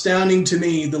is astounding to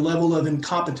me the level of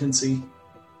incompetency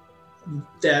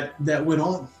that went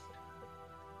on.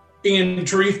 And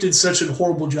Tarif did such a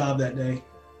horrible job that day.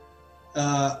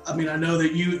 I know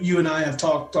that you and I have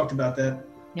talked about that.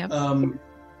 Yep.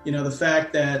 The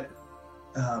fact that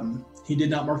he did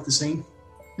not mark the scene.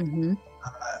 Mm-hmm.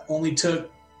 Only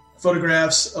took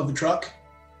photographs of the truck.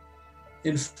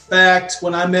 In fact,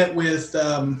 when I met with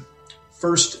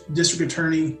First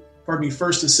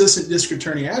Assistant District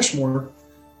Attorney Ashmore,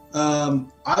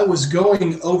 I was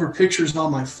going over pictures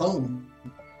on my phone,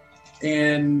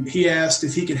 and he asked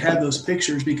if he could have those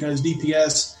pictures because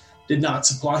DPS did not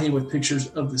supply him with pictures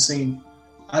of the scene.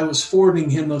 I was forwarding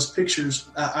him those pictures.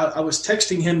 I was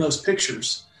texting him those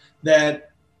pictures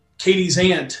that Katie's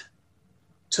aunt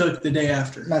took the day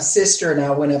after. My sister and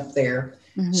I went up there.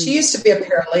 Mm-hmm. She used to be a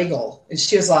paralegal, and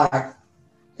she was like,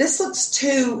 this looks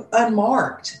too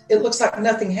unmarked. It looks like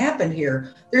nothing happened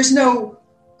here. There's no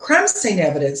crime scene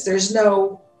evidence. There's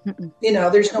no,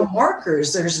 there's no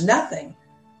markers. There's nothing.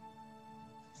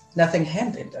 Nothing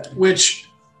had been done. Which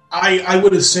I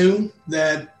would assume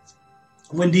that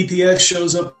when DPS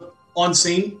shows up on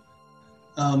scene,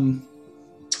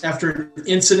 after an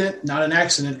incident, not an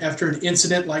accident, after an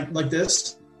incident like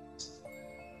this,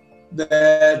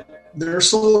 that their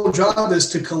sole job is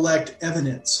to collect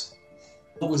evidence.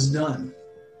 What was done.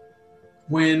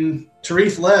 When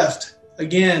Tarif left,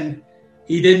 again,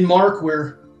 he didn't mark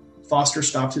where Foster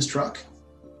stopped his truck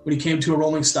when he came to a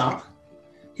rolling stop.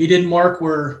 He didn't mark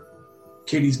where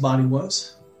Katie's body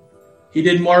was. He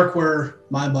didn't mark where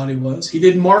my body was. He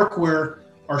didn't mark where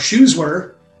our shoes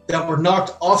were that were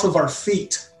knocked off of our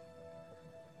feet.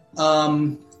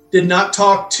 Did not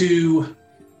talk to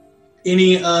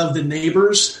any of the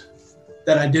neighbors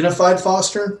that identified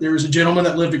Foster. There was a gentleman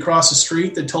that lived across the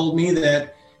street that told me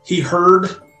that he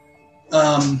heard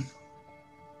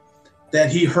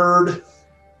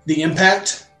the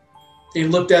impact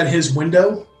and looked at his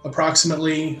window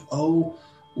approximately,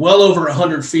 well over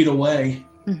 100 feet away,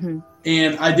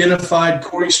 and identified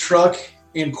Corey's truck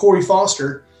and Corey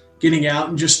Foster getting out,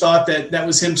 and just thought that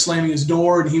was him slamming his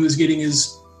door and he was getting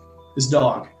his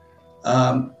dog.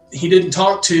 He didn't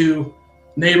talk to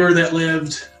neighbor that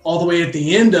lived all the way at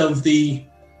the end of the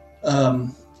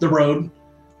road.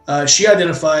 She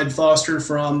identified Foster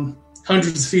from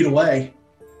hundreds of feet away,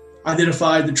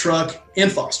 identified the truck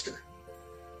and Foster.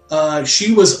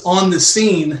 She was on the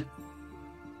scene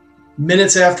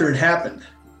minutes after it happened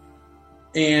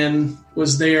and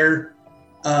was there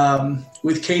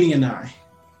with Katie and I,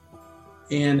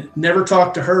 and never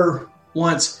talked to her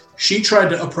once. She tried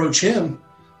to approach him,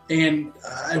 and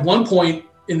at one point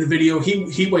in the video,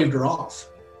 he waved her off.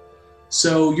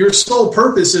 So your sole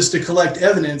purpose is to collect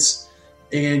evidence,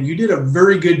 and you did a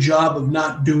very good job of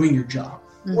not doing your job.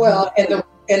 Well,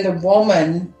 and the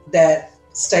woman that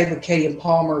stayed with Katie and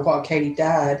Palmer while Katie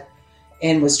died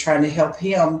and was trying to help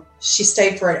him, she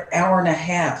stayed for an hour and a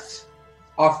half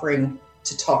offering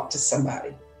to talk to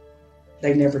somebody.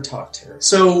 They never talked to her.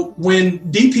 So when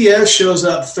DPS shows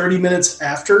up 30 minutes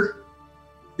after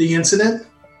the incident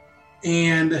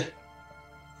and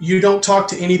you don't talk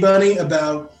to anybody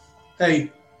about,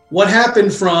 hey, what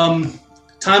happened from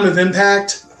time of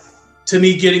impact to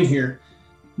me getting here?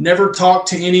 Never talk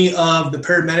to any of the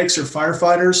paramedics or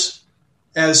firefighters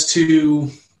as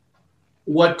to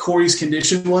what Corey's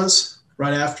condition was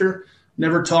right after.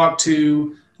 Never talk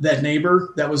to that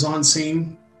neighbor that was on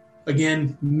scene,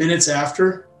 again, minutes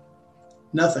after.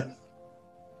 Nothing.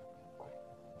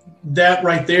 That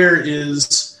right there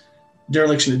is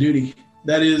dereliction of duty.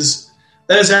 That is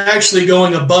actually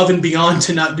going above and beyond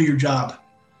to not do your job.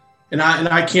 And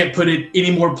I can't put it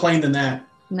any more plain than that.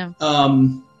 No.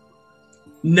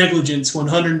 Negligence,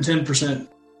 110%.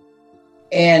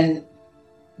 And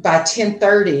by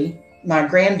 10:30, my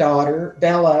granddaughter,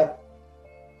 Bella,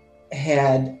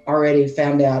 had already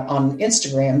found out on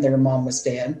Instagram that her mom was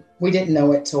dead. We didn't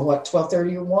know it till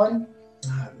 12:30 or 1?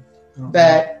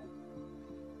 But,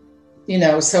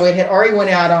 so it had already went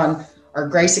out on our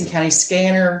Grayson County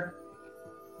scanner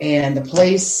and the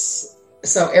police.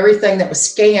 So everything that was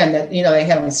scanned that, they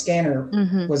had on the scanner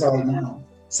was already known.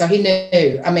 So he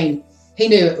knew. He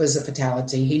knew it was a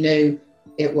fatality. He knew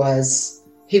he was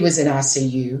in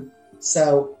ICU.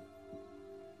 So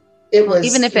it was.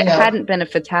 Even if it hadn't been a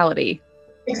fatality.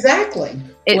 Exactly.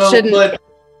 It shouldn't.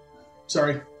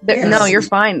 Sorry. Yes. No, you're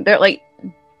fine. They're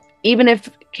even if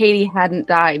Katie hadn't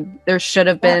died, there should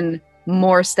have been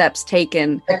more steps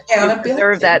taken to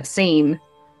preserve that scene.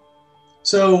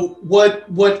 So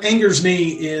what angers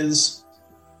me is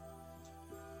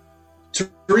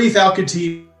Tarif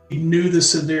Al-Khatib knew the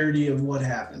severity of what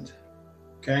happened.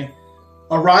 Okay.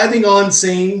 Arriving on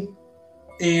scene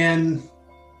and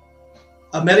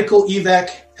a medical evac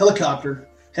helicopter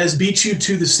has beat you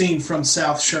to the scene from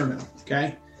South Sherman.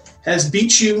 Okay. Has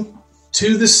beat you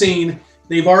to the scene.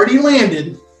 They've already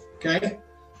landed. Okay.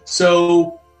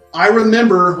 So I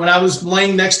remember when I was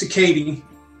laying next to Katie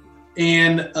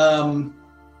and the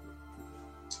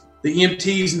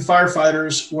EMTs and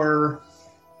firefighters were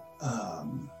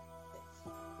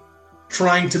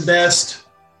trying to best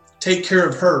take care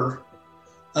of her,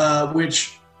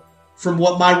 which from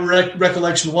what my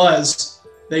recollection was,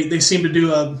 they seemed to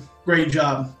do a great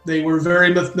job. They were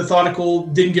very methodical,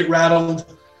 didn't get rattled.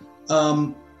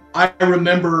 I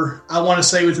remember, I want to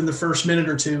say within the first minute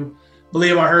or two, I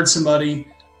believe I heard somebody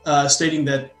stating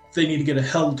that they need to get a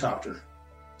helicopter.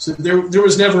 So there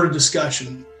was never a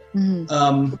discussion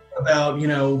about,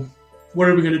 what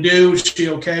are we going to do? Is she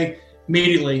okay?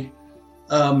 Immediately,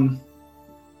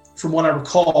 from what I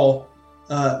recall,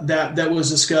 that was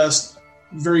discussed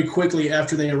very quickly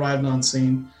after they arrived on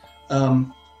scene.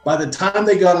 By the time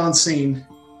they got on scene,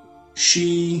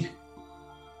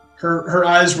 her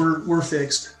eyes were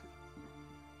fixed,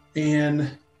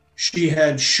 and she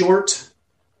had short,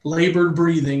 labored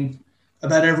breathing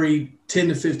about every 10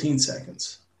 to 15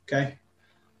 seconds. Okay.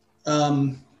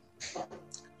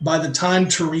 By the time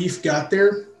Tarif got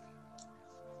there,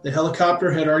 the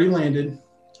helicopter had already landed.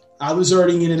 I was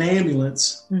already in an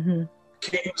ambulance. Mm-hmm.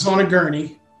 Kate was on a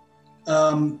gurney,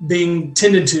 being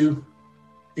tended to,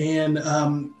 and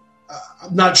I'm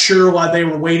not sure why they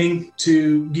were waiting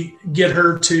to get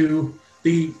her to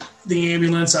the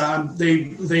ambulance.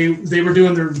 They were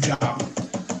doing their job.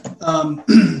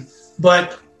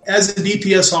 But as a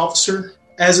DPS officer,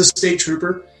 as a state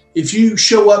trooper, if you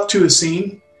show up to a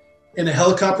scene and a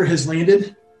helicopter has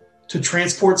landed to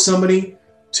transport somebody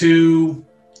to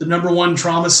the #1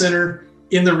 trauma center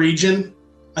in the region,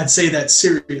 I'd say that's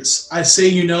serious. I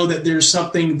say that there's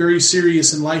something very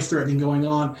serious and life-threatening going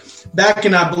on. Back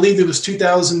in, I believe it was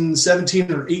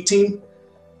 2017 or 18,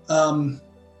 and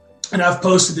I've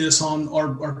posted this on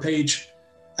our page,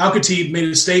 Al-Khatib made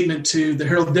a statement to the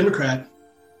Herald Democrat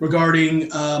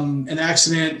regarding an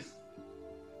accident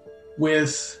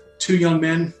with 2 young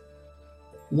men.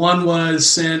 One was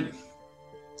sent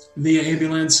via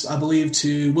ambulance, I believe,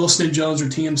 to Wilson & Jones or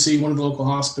TMC, one of the local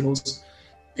hospitals.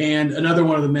 And another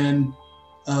one of the men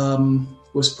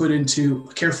was put into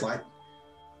a care flight.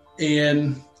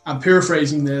 And I'm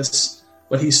paraphrasing this,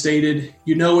 but he stated,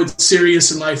 it's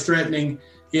serious and life-threatening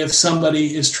if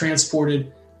somebody is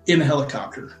transported in a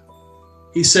helicopter.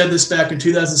 He said this back in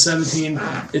 2017.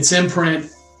 It's in print.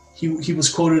 He was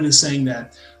quoted as saying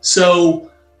that.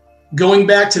 So going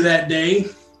back to that day,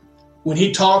 when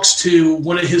he talks to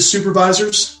one of his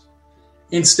supervisors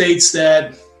and states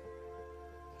that,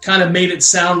 kind of made it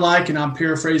sound like, and I'm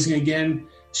paraphrasing again,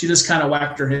 she just kind of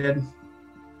whacked her head.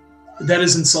 That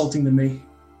is insulting to me.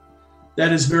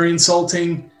 That is very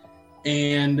insulting.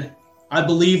 And I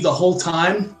believe the whole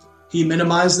time he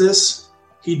minimized this,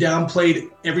 he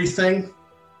downplayed everything.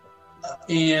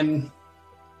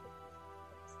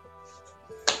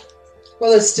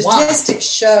 Well, the statistics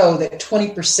show that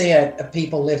 20% of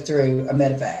people live through a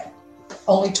medevac.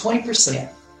 Only 20%.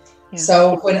 Yeah.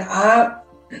 So when I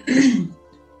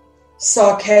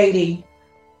saw Katie,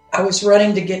 I was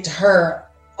running to get to her.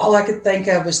 All I could think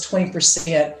of was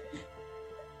 20%.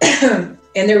 And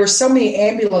there were so many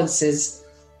ambulances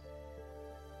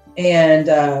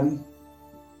and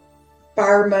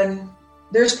firemen.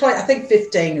 There's probably, I think,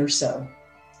 15 or so,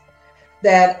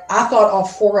 that I thought all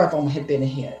 4 of them had been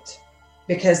hit,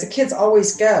 because the kids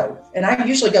always go. And I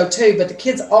usually go too, but the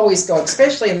kids always go,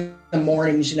 especially in the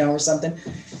mornings, or something.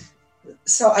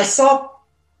 So I saw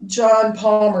John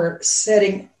Palmer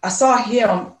I saw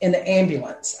him in the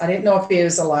ambulance. I didn't know if he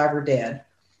was alive or dead,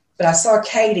 but I saw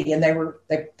Katie, and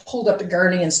they pulled up the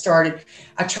gurney and started.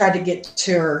 I tried to get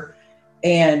to her,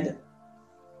 and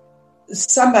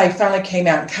somebody finally came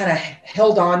out and kind of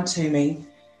held on to me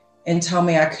and told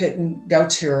me I couldn't go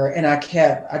to her. And I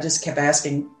just kept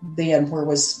asking then, where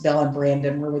was Bella and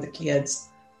Brandon? Where were the kids?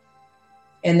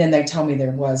 And then they told me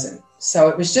there wasn't. So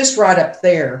it was just right up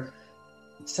there.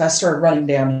 So I started running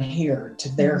down here to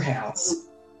their house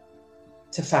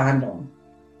to find them.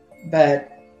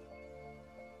 But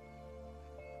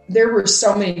there were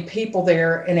so many people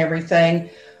there and everything.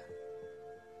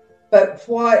 But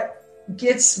what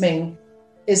gets me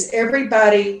is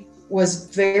everybody was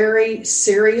very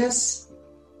serious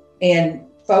and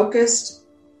focused,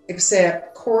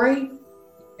 except Corey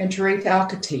and Tarif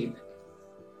Al-Khatib.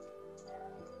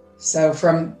 So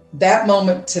from that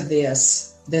moment to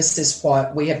this is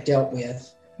what we have dealt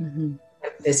with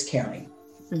this county.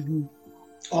 Mm-hmm.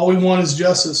 All we want is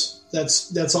justice.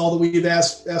 That's all that we've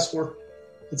asked for.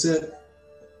 That's it.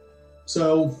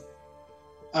 So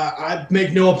I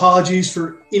make no apologies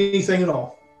for anything at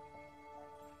all.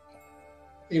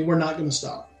 And we're not going to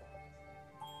stop.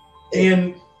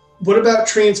 And what about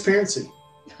transparency?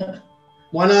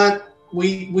 Why not?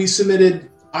 We submitted,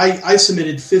 I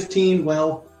submitted 16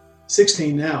 now.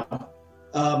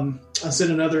 I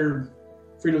sent another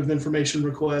Freedom of Information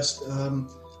request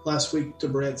last week to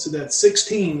Brett. So that's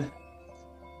 16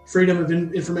 Freedom of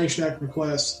Information Act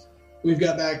requests. We've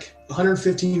got back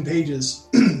 115 pages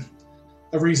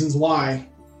of reasons why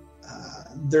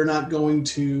they're not going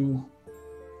to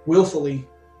willfully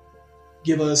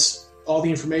give us all the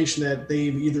information that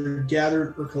they've either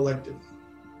gathered or collected.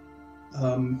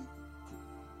 Why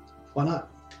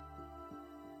not?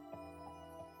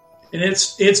 And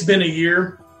it's been a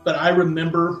year, but I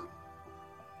remember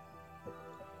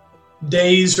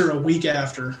days or a week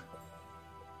after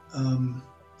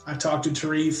I talked to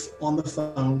Tarif on the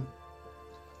phone.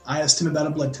 I asked him about a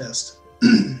blood test.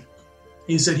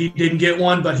 He said he didn't get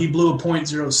one, but he blew a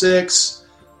 .06.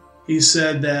 He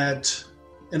said that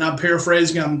and I'm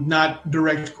paraphrasing, I'm not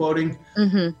direct quoting.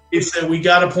 He said, we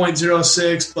got a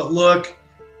 0.06, but look,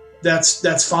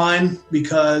 that's fine,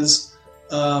 because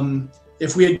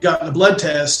if we had gotten a blood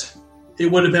test,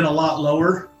 it would have been a lot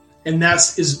lower, and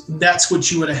that's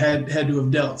what you would have had to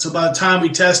have dealt. So by the time we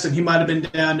tested, he might have been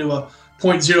down to a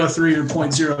 0.03 or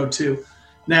 0.02.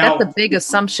 Now, that's a big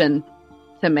assumption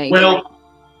to make. Well,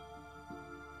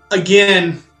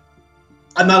 again,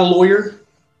 I'm not a lawyer.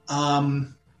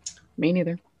 Me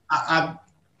neither.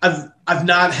 I've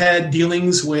not had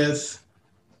dealings with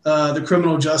the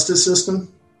criminal justice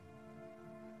system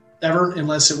ever,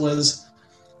 unless it was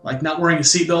like not wearing a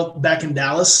seatbelt back in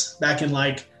Dallas, back in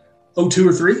like 2002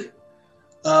 or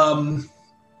 2003.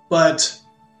 But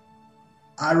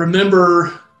I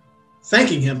remember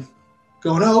thanking him,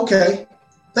 going, "Oh, okay,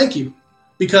 thank you,"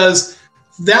 because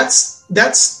that's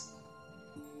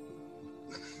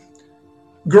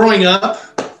growing up.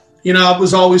 You know, I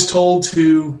was always told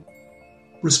to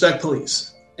respect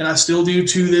police, and I still do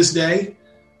to this day.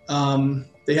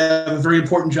 They have a very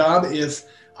important job. If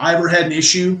I ever had an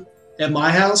issue at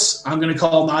my house, I'm going to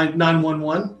call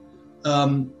 911,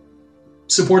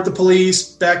 support the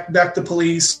police, back the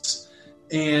police,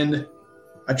 and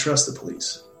I trust the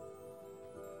police.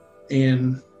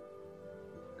 And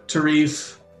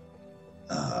Tarif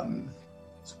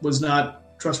was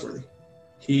not trustworthy.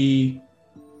 He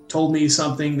told me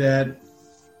something that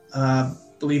I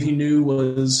believe he knew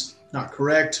was not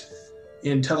correct,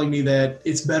 in telling me that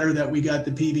it's better that we got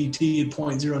the PBT at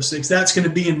 0.06. That's going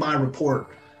to be in my report.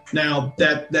 Now,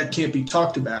 that can't be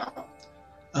talked about.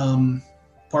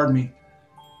 Pardon me.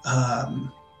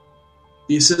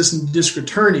 The assistant district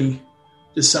attorney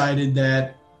decided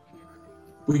that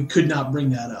we could not bring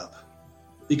that up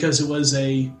because it was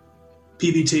a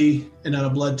PBT and not a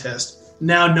blood test.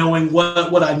 Now, knowing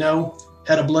what I know,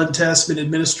 had a blood test been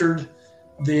administered,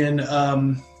 then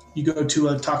you go to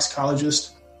a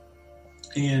toxicologist,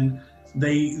 and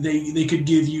they could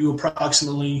give you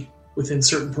approximately within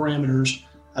certain parameters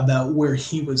about where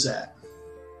he was at.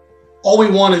 All we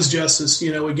want is justice.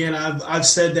 You know, again, I've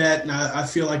said that, and I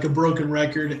feel like a broken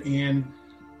record, and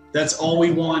that's all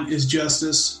we want is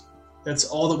justice. That's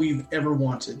all that we've ever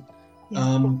wanted.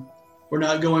 We're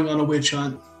not going on a witch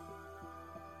hunt.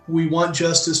 We want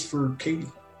justice for Katie.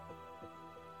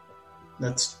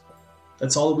 That's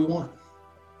all that we want,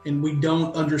 and we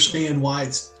don't understand why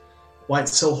it's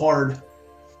so hard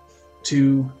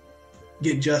to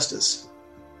get justice.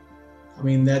 I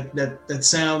mean, that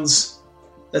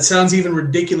sounds even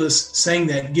ridiculous saying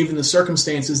that, given the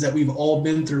circumstances that we've all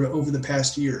been through over the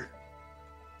past year.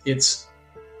 It's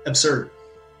absurd.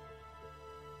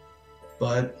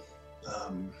 But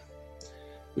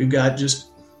we've got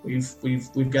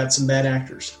some bad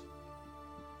actors,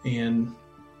 and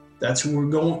that's who we're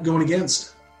going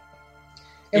against.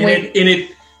 And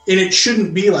it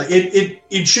shouldn't be like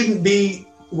it shouldn't be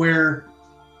where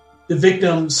the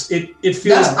victims it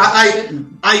feels. No,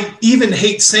 I even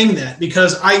hate saying that,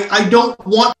 because I don't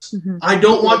want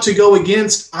to go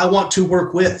against. I want to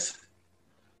work with.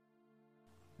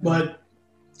 But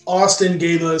Austin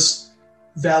gave us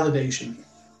validation,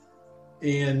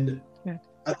 and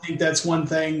I think that's one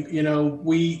thing. You know,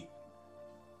 we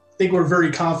think we're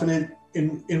very confident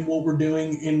in what we're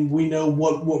doing, and we know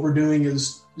what we're doing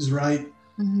is right.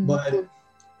 But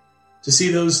to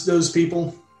see those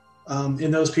people,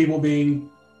 and those people being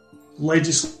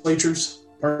legislators,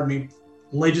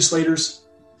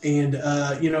 and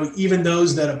even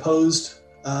those that opposed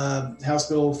House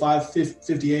Bill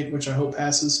 558, which I hope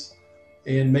passes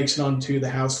and makes it onto the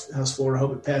House floor. I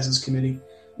hope it passes committee.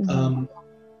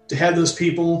 To have those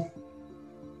people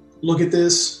look at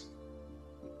this,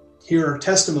 hear our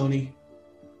testimony,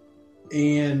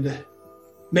 and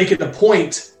make it a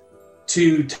point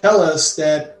to tell us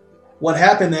that what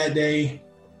happened that day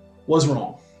was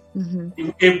wrong.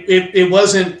 It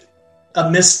wasn't a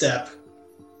misstep.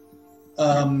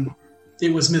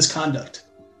 It was misconduct.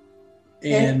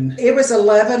 And it was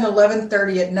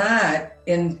 11:30 at night,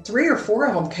 and 3 or 4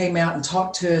 of them came out and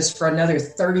talked to us for another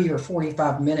 30 or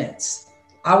 45 minutes.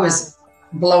 I was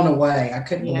blown away. I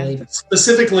couldn't believe it.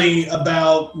 Specifically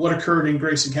about what occurred in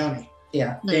Grayson County.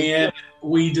 Yeah. And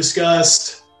we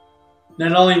discussed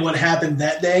not only what happened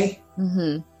that day,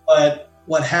 but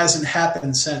what hasn't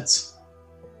happened since.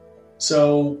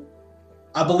 So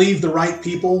I believe the right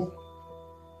people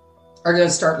are going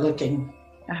to start looking.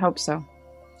 I hope so.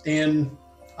 And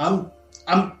I'm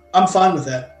fine with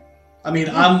that. I mean,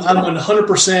 I'm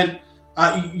 100%.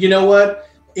 You know what?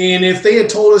 And if they had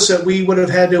told us that we would have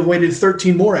had to have waited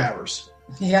 13 more hours,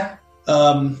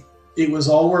 it was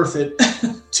all worth it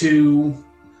to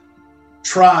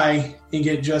try and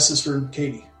get justice for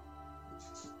Katie.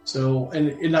 So,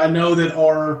 and I know that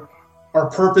our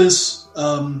purpose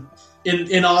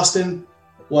in Austin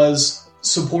was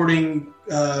supporting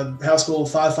House Bill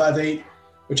 558,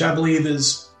 which I believe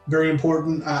is very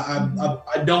important.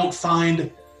 I don't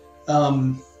find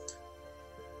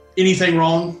anything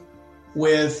wrong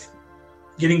with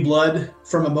getting blood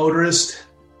from a motorist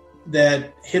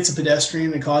that hits a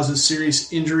pedestrian and causes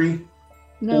serious injury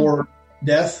or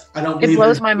death. I don't. It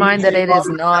blows my mind that it is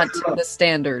not the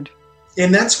standard.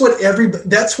 And that's what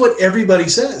everybody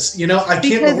says. You know, I can't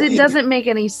believe because it doesn't make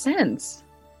any sense.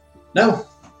 No.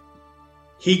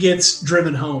 He gets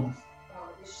driven home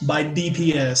by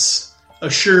DPS,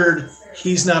 assured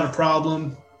he's not a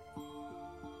problem.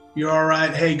 You're all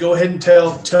right. Hey, go ahead and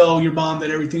tell your mom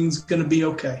that everything's going to be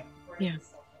okay. Yeah.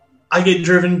 I get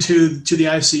driven to the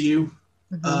ICU,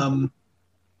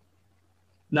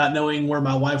 not knowing where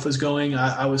my wife was going.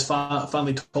 I was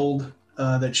finally told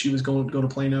that she was going to go to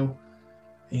Plano.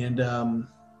 And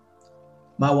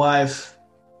my wife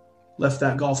left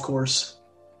that golf course,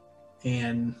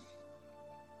 and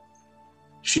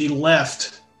she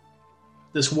left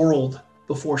this world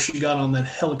before she got on that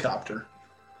helicopter.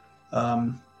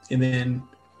 And then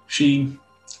she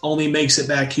only makes it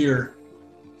back here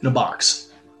in a box.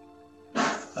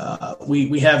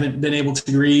 We haven't been able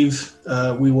to grieve.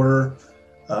 We were,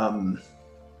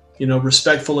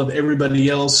 respectful of everybody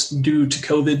else due to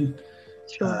COVID.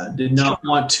 Did not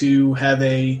want to have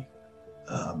a,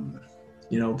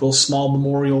 real small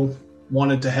memorial.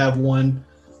 Wanted to have one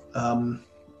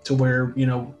to where,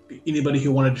 anybody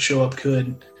who wanted to show up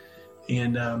could.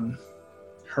 And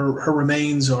her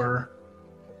remains are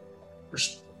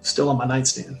still on my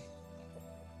nightstand.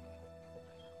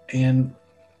 And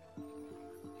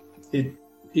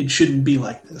it shouldn't be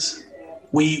like this.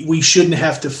 We shouldn't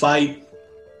have to fight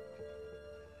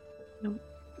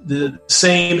the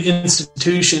same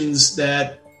institutions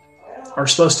that are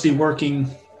supposed to be working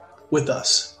with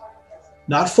us,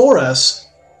 not for us,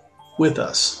 with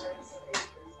us.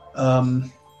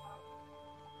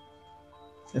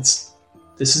 This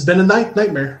has been a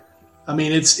nightmare. I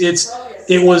mean,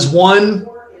 it was one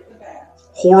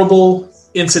horrible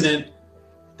incident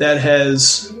that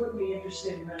has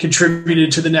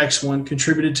contributed to the next one,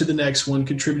 contributed to the next one,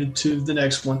 contributed to the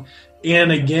next one.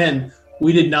 And again,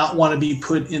 we did not want to be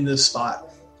put in this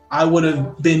spot. I would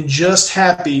have been just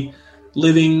happy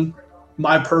living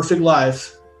my perfect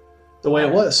life the way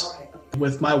it was,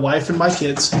 with my wife and my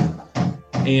kids,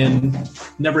 and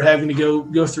never having to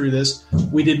go through this.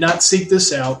 We did not seek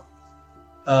this out.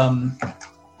 But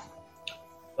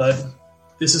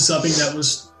this is something that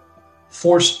was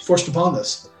forced upon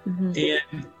us.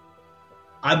 And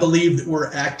I believe that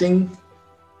we're acting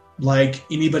like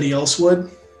anybody else would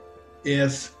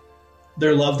if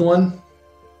their loved one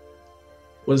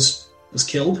was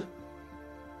killed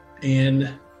and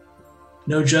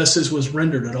no justice was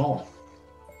rendered at all.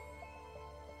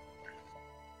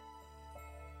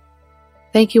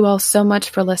 Thank you all so much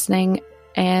for listening,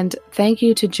 and thank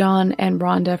you to John and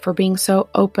Rhonda for being so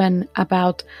open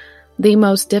about the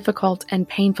most difficult and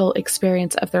painful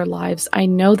experience of their lives. I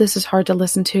know this is hard to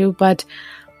listen to, but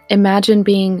imagine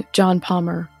being John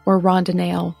Palmer or Rhonda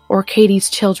Nail or Katie's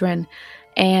children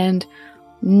and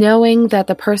knowing that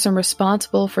the person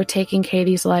responsible for taking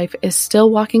Katie's life is still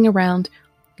walking around,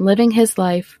 living his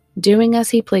life, doing as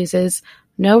he pleases,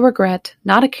 no regret,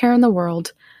 not a care in the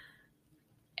world.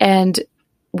 And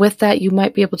with that, you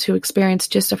might be able to experience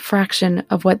just a fraction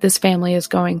of what this family is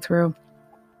going through.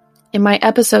 In my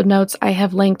episode notes, I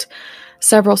have linked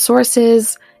several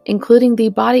sources, including the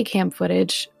body cam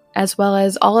footage, as well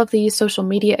as all of the social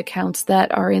media accounts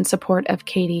that are in support of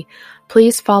Katie.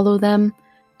 Please follow them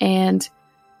and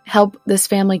help this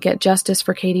family get justice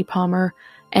for Katie Palmer.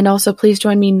 And also please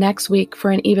join me next week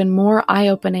for an even more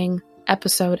eye-opening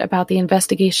episode about the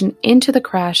investigation into the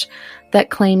crash that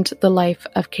claimed the life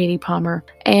of Katie Palmer,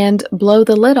 and blow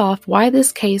the lid off why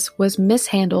this case was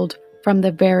mishandled from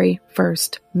the very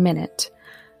first minute.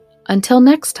 Until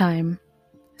next time,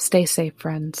 stay safe,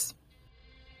 friends.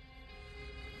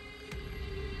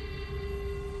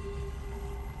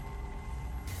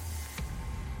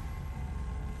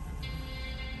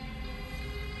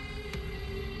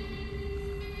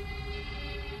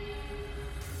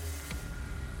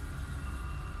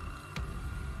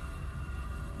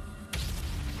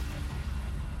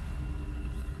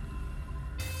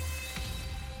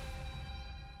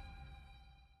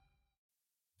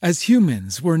 As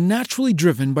humans, we're naturally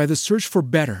driven by the search for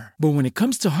better. But when it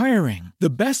comes to hiring,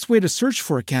 the best way to search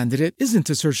for a candidate isn't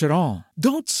to search at all.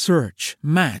 Don't search,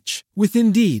 match with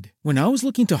Indeed. When I was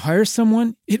looking to hire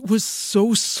someone, it was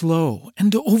so slow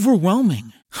and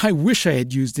overwhelming. I wish I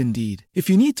had used Indeed. If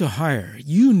you need to hire,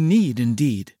 you need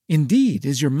Indeed. Indeed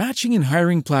is your matching and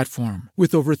hiring platform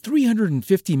with over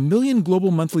 350 million global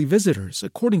monthly visitors,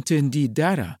 according to Indeed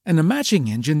data, and a matching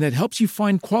engine that helps you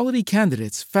find quality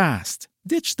candidates fast.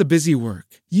 Ditch the busy work.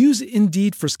 Use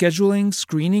Indeed for scheduling,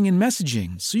 screening, and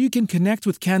messaging so you can connect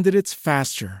with candidates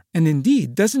faster. And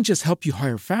Indeed doesn't just help you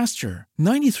hire faster.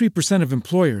 93% of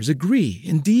employers agree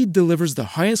Indeed delivers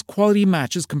the highest quality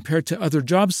matches compared to other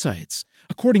job sites,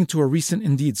 according to a recent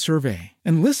Indeed survey.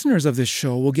 And listeners of this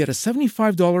show will get a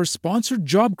 $75 sponsored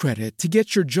job credit to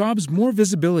get your jobs more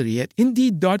visibility at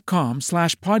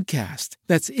Indeed.com/podcast.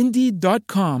 That's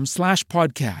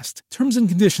Indeed.com/podcast. Terms and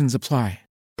conditions apply.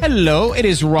 Hello, it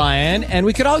is Ryan, and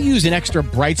we could all use an extra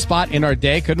bright spot in our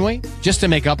day, couldn't we? Just to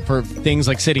make up for things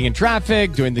like sitting in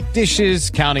traffic, doing the dishes,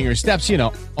 counting your steps, you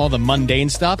know, all the mundane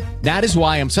stuff. That is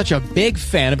why I'm such a big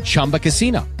fan of Chumba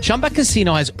Casino. Chumba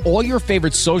Casino has all your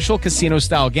favorite social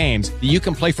casino-style games that you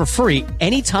can play for free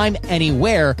anytime,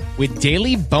 anywhere with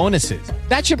daily bonuses.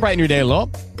 That should brighten your day a little.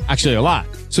 Actually, a lot.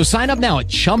 So sign up now at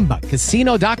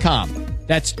ChumbaCasino.com.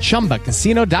 That's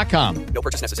ChumbaCasino.com. No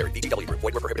purchase necessary. VGW Group.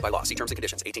 Void where prohibited by law. See terms and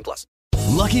conditions. 18+.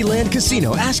 Lucky Land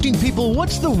Casino, asking people,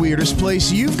 what's the weirdest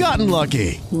place you've gotten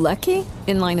lucky? Lucky?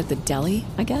 In line at the deli,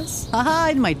 I guess? Aha,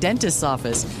 in my dentist's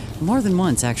office. More than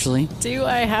once, actually. Do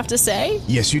I have to say?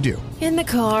 Yes, you do. In the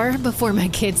car before my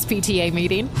kids' PTA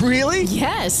meeting. Really?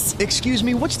 Yes. Excuse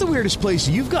me, what's the weirdest place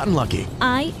you've gotten lucky?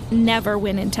 I never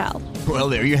win and tell. Well,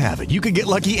 there you have it. You can get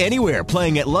lucky anywhere,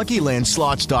 playing at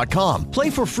LuckyLandSlots.com.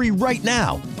 Play for free right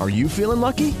now. Are you feeling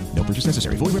lucky? No purchase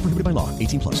necessary. Void where prohibited by law.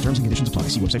 18+. Terms and conditions apply.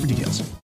 See website for details.